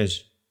it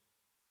says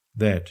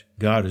that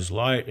God is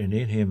light and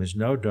in him is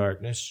no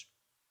darkness.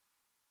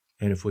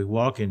 And if we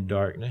walk in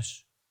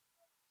darkness,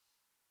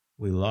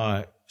 we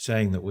lie,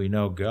 saying that we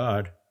know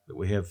God, that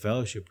we have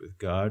fellowship with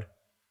God.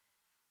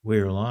 We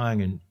are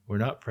lying and we're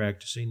not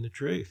practicing the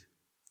truth.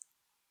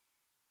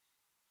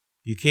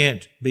 You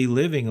can't be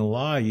living a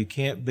lie. You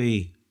can't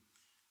be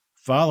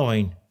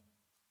following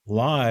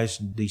lies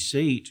and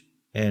deceit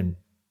and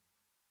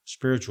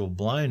spiritual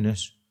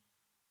blindness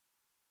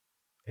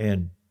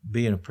and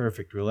be in a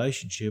perfect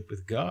relationship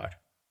with God.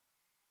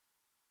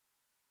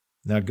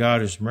 Now,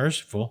 God is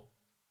merciful,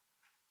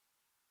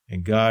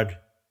 and God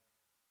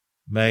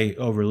may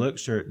overlook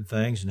certain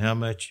things, and how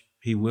much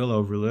he will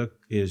overlook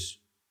is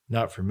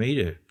not for me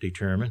to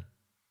determine,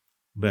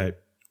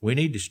 but we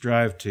need to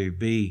strive to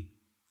be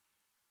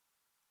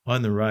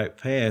on the right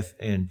path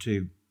and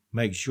to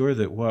make sure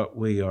that what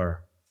we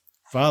are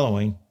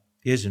following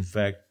is in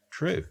fact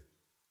true.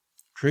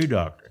 True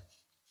doctrine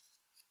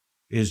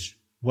is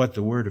what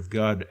the Word of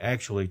God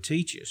actually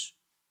teaches,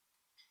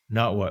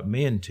 not what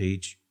men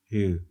teach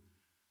who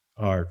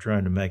are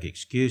trying to make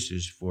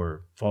excuses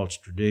for false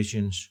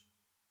traditions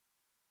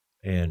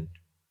and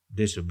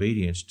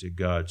disobedience to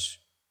God's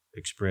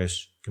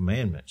express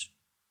commandments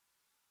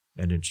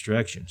and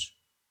instructions.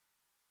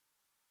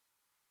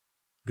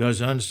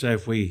 Goes on to say,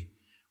 if we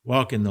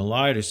walk in the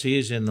light as he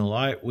is in the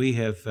light, we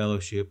have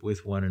fellowship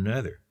with one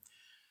another.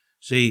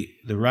 See,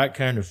 the right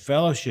kind of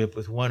fellowship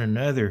with one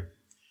another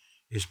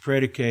is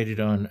predicated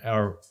on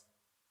our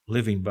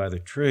living by the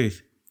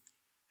truth,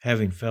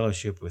 having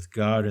fellowship with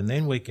God, and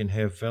then we can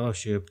have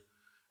fellowship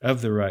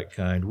of the right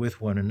kind with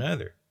one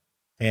another.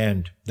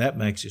 And that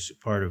makes us a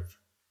part of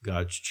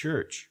God's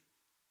church,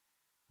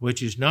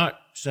 which is not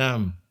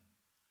some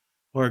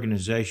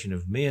organization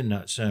of men,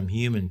 not some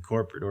human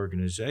corporate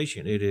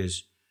organization. It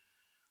is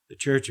the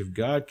church of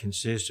God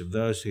consists of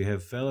those who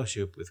have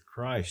fellowship with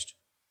Christ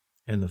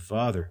and the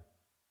Father.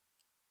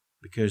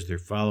 Because they're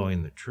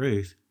following the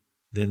truth,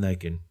 then they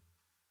can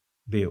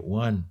be of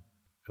one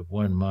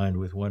mind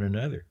with one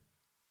another.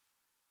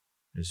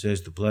 It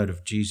says the blood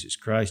of Jesus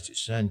Christ,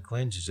 his Son,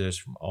 cleanses us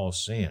from all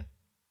sin.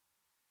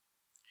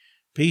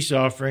 Peace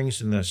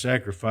offerings and the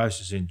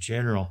sacrifices in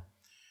general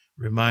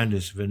remind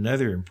us of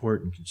another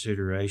important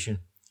consideration,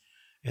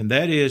 and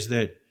that is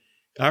that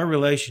our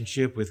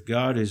relationship with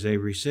God is a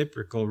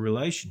reciprocal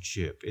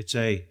relationship. It's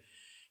a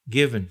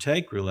give and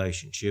take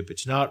relationship.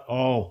 It's not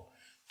all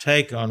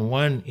take on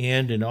one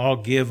end and all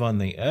give on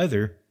the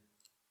other,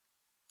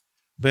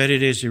 but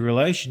it is a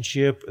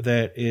relationship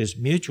that is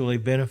mutually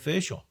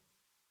beneficial.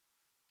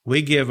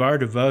 We give our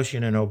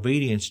devotion and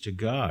obedience to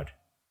God,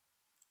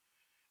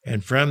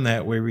 and from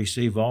that we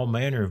receive all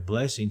manner of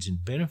blessings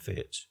and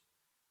benefits,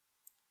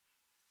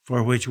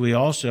 for which we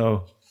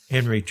also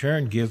in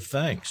return give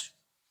thanks.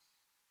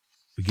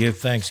 We give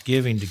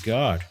thanksgiving to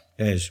God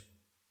as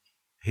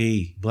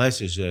he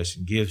blesses us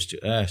and gives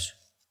to us.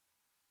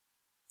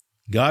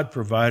 God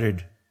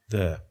provided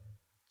the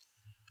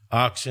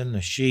oxen,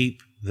 the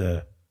sheep,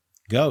 the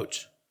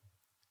goats,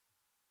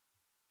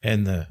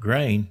 and the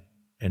grain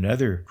and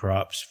other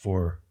crops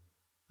for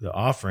the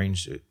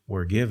offerings that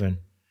were given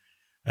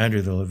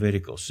under the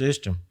Levitical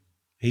system.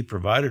 He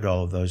provided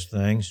all of those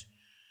things,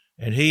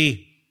 and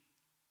he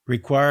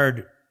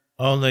required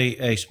only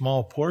a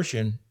small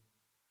portion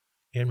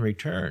in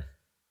return.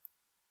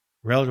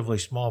 Relatively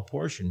small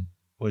portion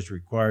was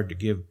required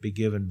to be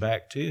given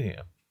back to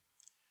him.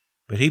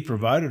 But he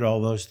provided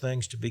all those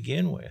things to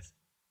begin with.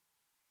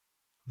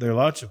 There are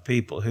lots of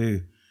people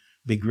who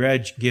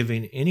begrudge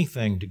giving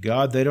anything to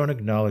God. They don't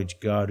acknowledge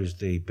God as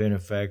the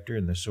benefactor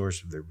and the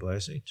source of their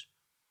blessings.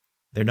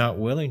 They're not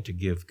willing to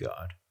give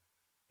God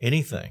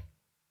anything.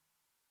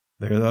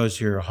 There are those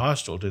who are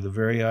hostile to the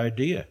very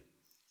idea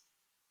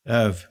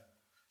of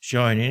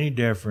showing any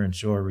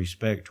deference or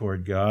respect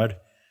toward God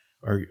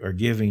or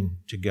giving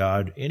to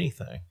God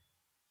anything.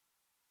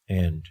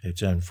 And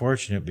it's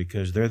unfortunate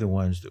because they're the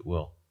ones that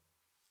will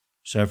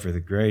suffer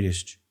the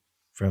greatest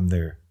from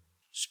their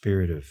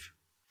spirit of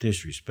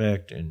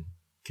disrespect and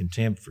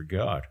contempt for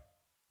God.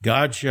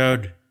 God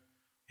showed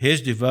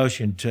his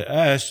devotion to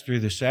us through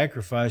the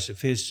sacrifice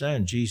of his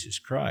Son, Jesus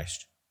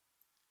Christ.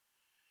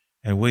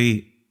 And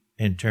we,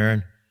 in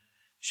turn,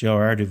 show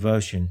our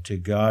devotion to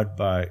God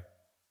by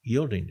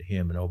yielding to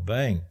him and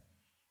obeying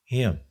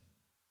him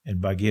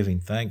and by giving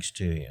thanks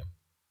to him.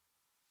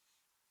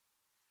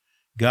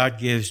 God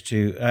gives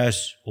to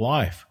us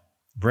life,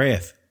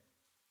 breath,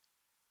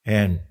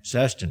 and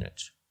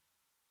sustenance.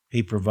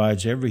 He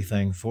provides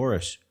everything for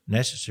us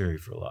necessary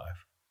for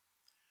life.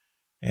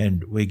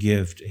 And we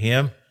give to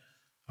him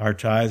our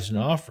tithes and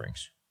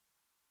offerings,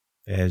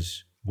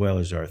 as well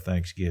as our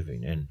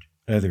thanksgiving and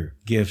other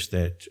gifts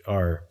that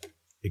are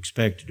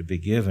expected to be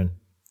given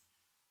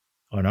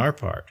on our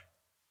part.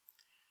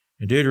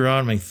 In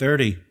Deuteronomy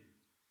 30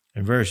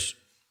 and verse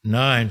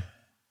 9,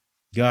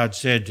 God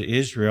said to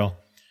Israel,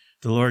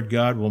 "The Lord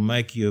God will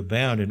make you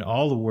abound in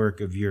all the work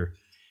of your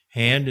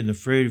hand, in the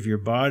fruit of your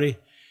body,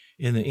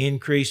 in the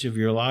increase of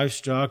your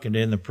livestock, and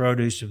in the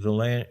produce of the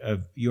land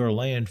of your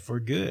land for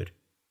good."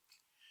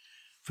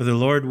 For the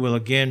Lord will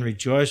again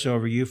rejoice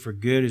over you for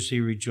good as he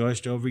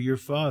rejoiced over your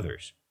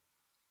fathers,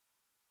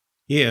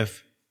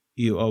 if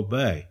you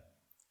obey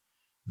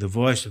the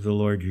voice of the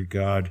Lord your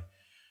God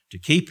to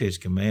keep his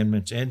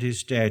commandments and his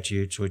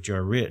statutes which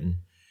are written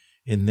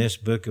in this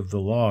book of the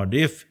law, and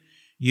if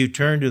you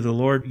turn to the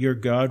Lord your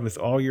God with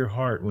all your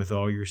heart and with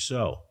all your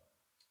soul.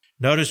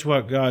 Notice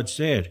what God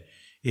said.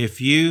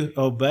 If you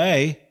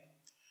obey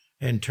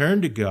and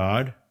turn to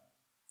God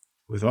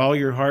with all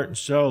your heart and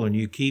soul, and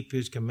you keep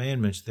his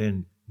commandments,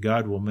 then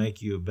God will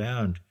make you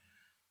abound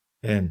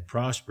and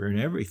prosper in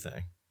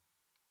everything,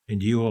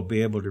 and you will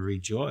be able to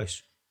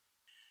rejoice.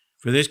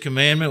 For this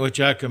commandment which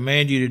I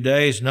command you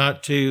today is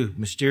not too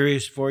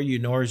mysterious for you,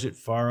 nor is it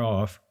far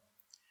off.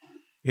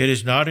 It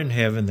is not in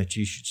heaven that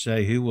you should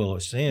say, who will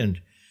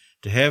ascend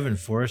to heaven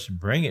for us and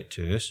bring it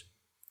to us,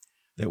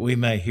 that we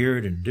may hear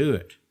it and do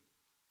it.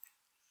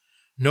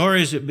 Nor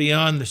is it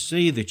beyond the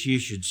sea that you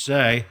should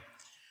say,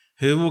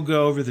 who will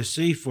go over the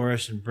sea for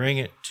us and bring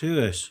it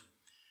to us,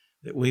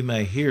 that we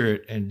may hear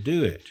it and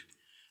do it.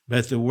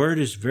 But the word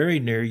is very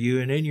near you,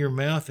 and in your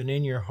mouth and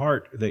in your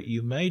heart, that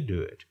you may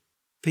do it.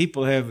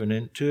 People have an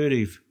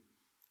intuitive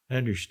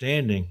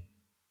understanding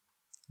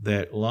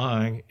that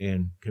lying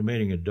and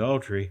committing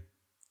adultery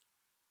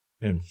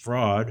and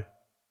fraud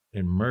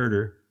and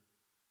murder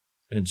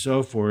and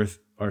so forth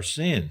are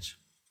sins.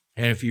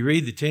 And if you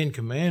read the Ten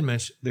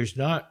Commandments, there's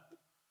not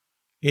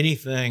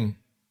anything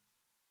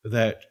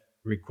that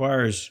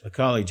requires a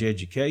college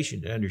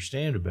education to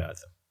understand about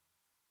them.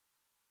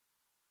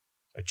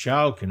 A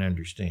child can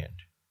understand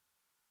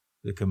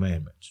the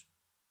commandments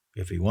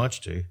if he wants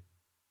to.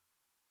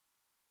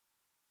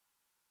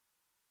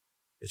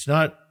 It's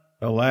not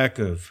a lack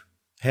of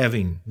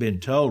having been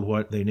told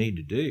what they need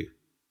to do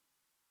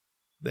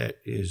that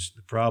is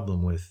the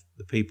problem with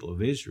the people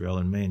of Israel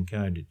and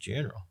mankind in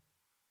general.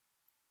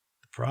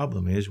 The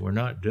problem is we're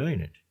not doing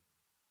it.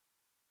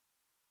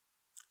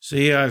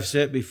 See, I've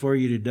set before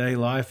you today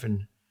life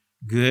and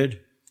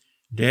good,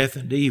 death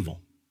and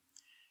evil.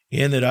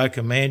 In that I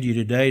command you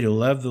today to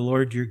love the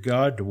Lord your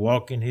God, to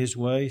walk in his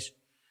ways,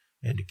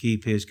 and to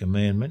keep his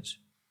commandments,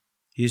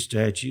 his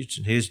statutes,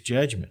 and his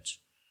judgments,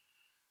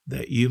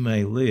 that you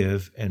may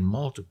live and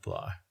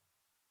multiply.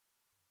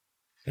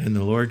 And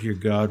the Lord your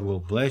God will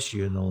bless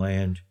you in the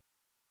land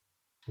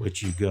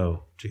which you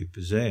go to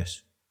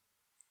possess.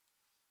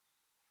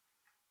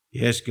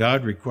 Yes,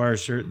 God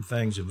requires certain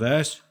things of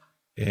us,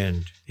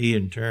 and he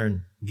in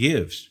turn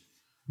gives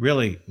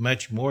really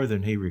much more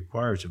than he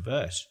requires of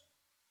us.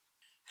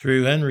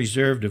 Through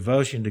unreserved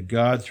devotion to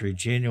God, through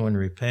genuine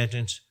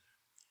repentance,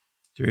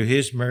 through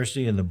his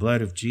mercy and the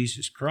blood of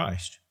Jesus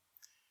Christ,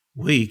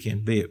 we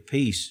can be at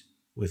peace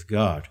with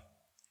God.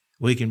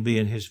 We can be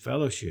in his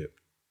fellowship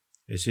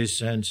as his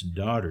sons and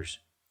daughters,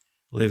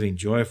 living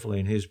joyfully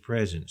in his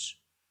presence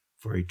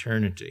for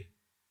eternity.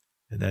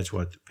 And that's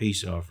what the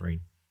peace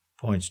offering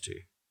points to.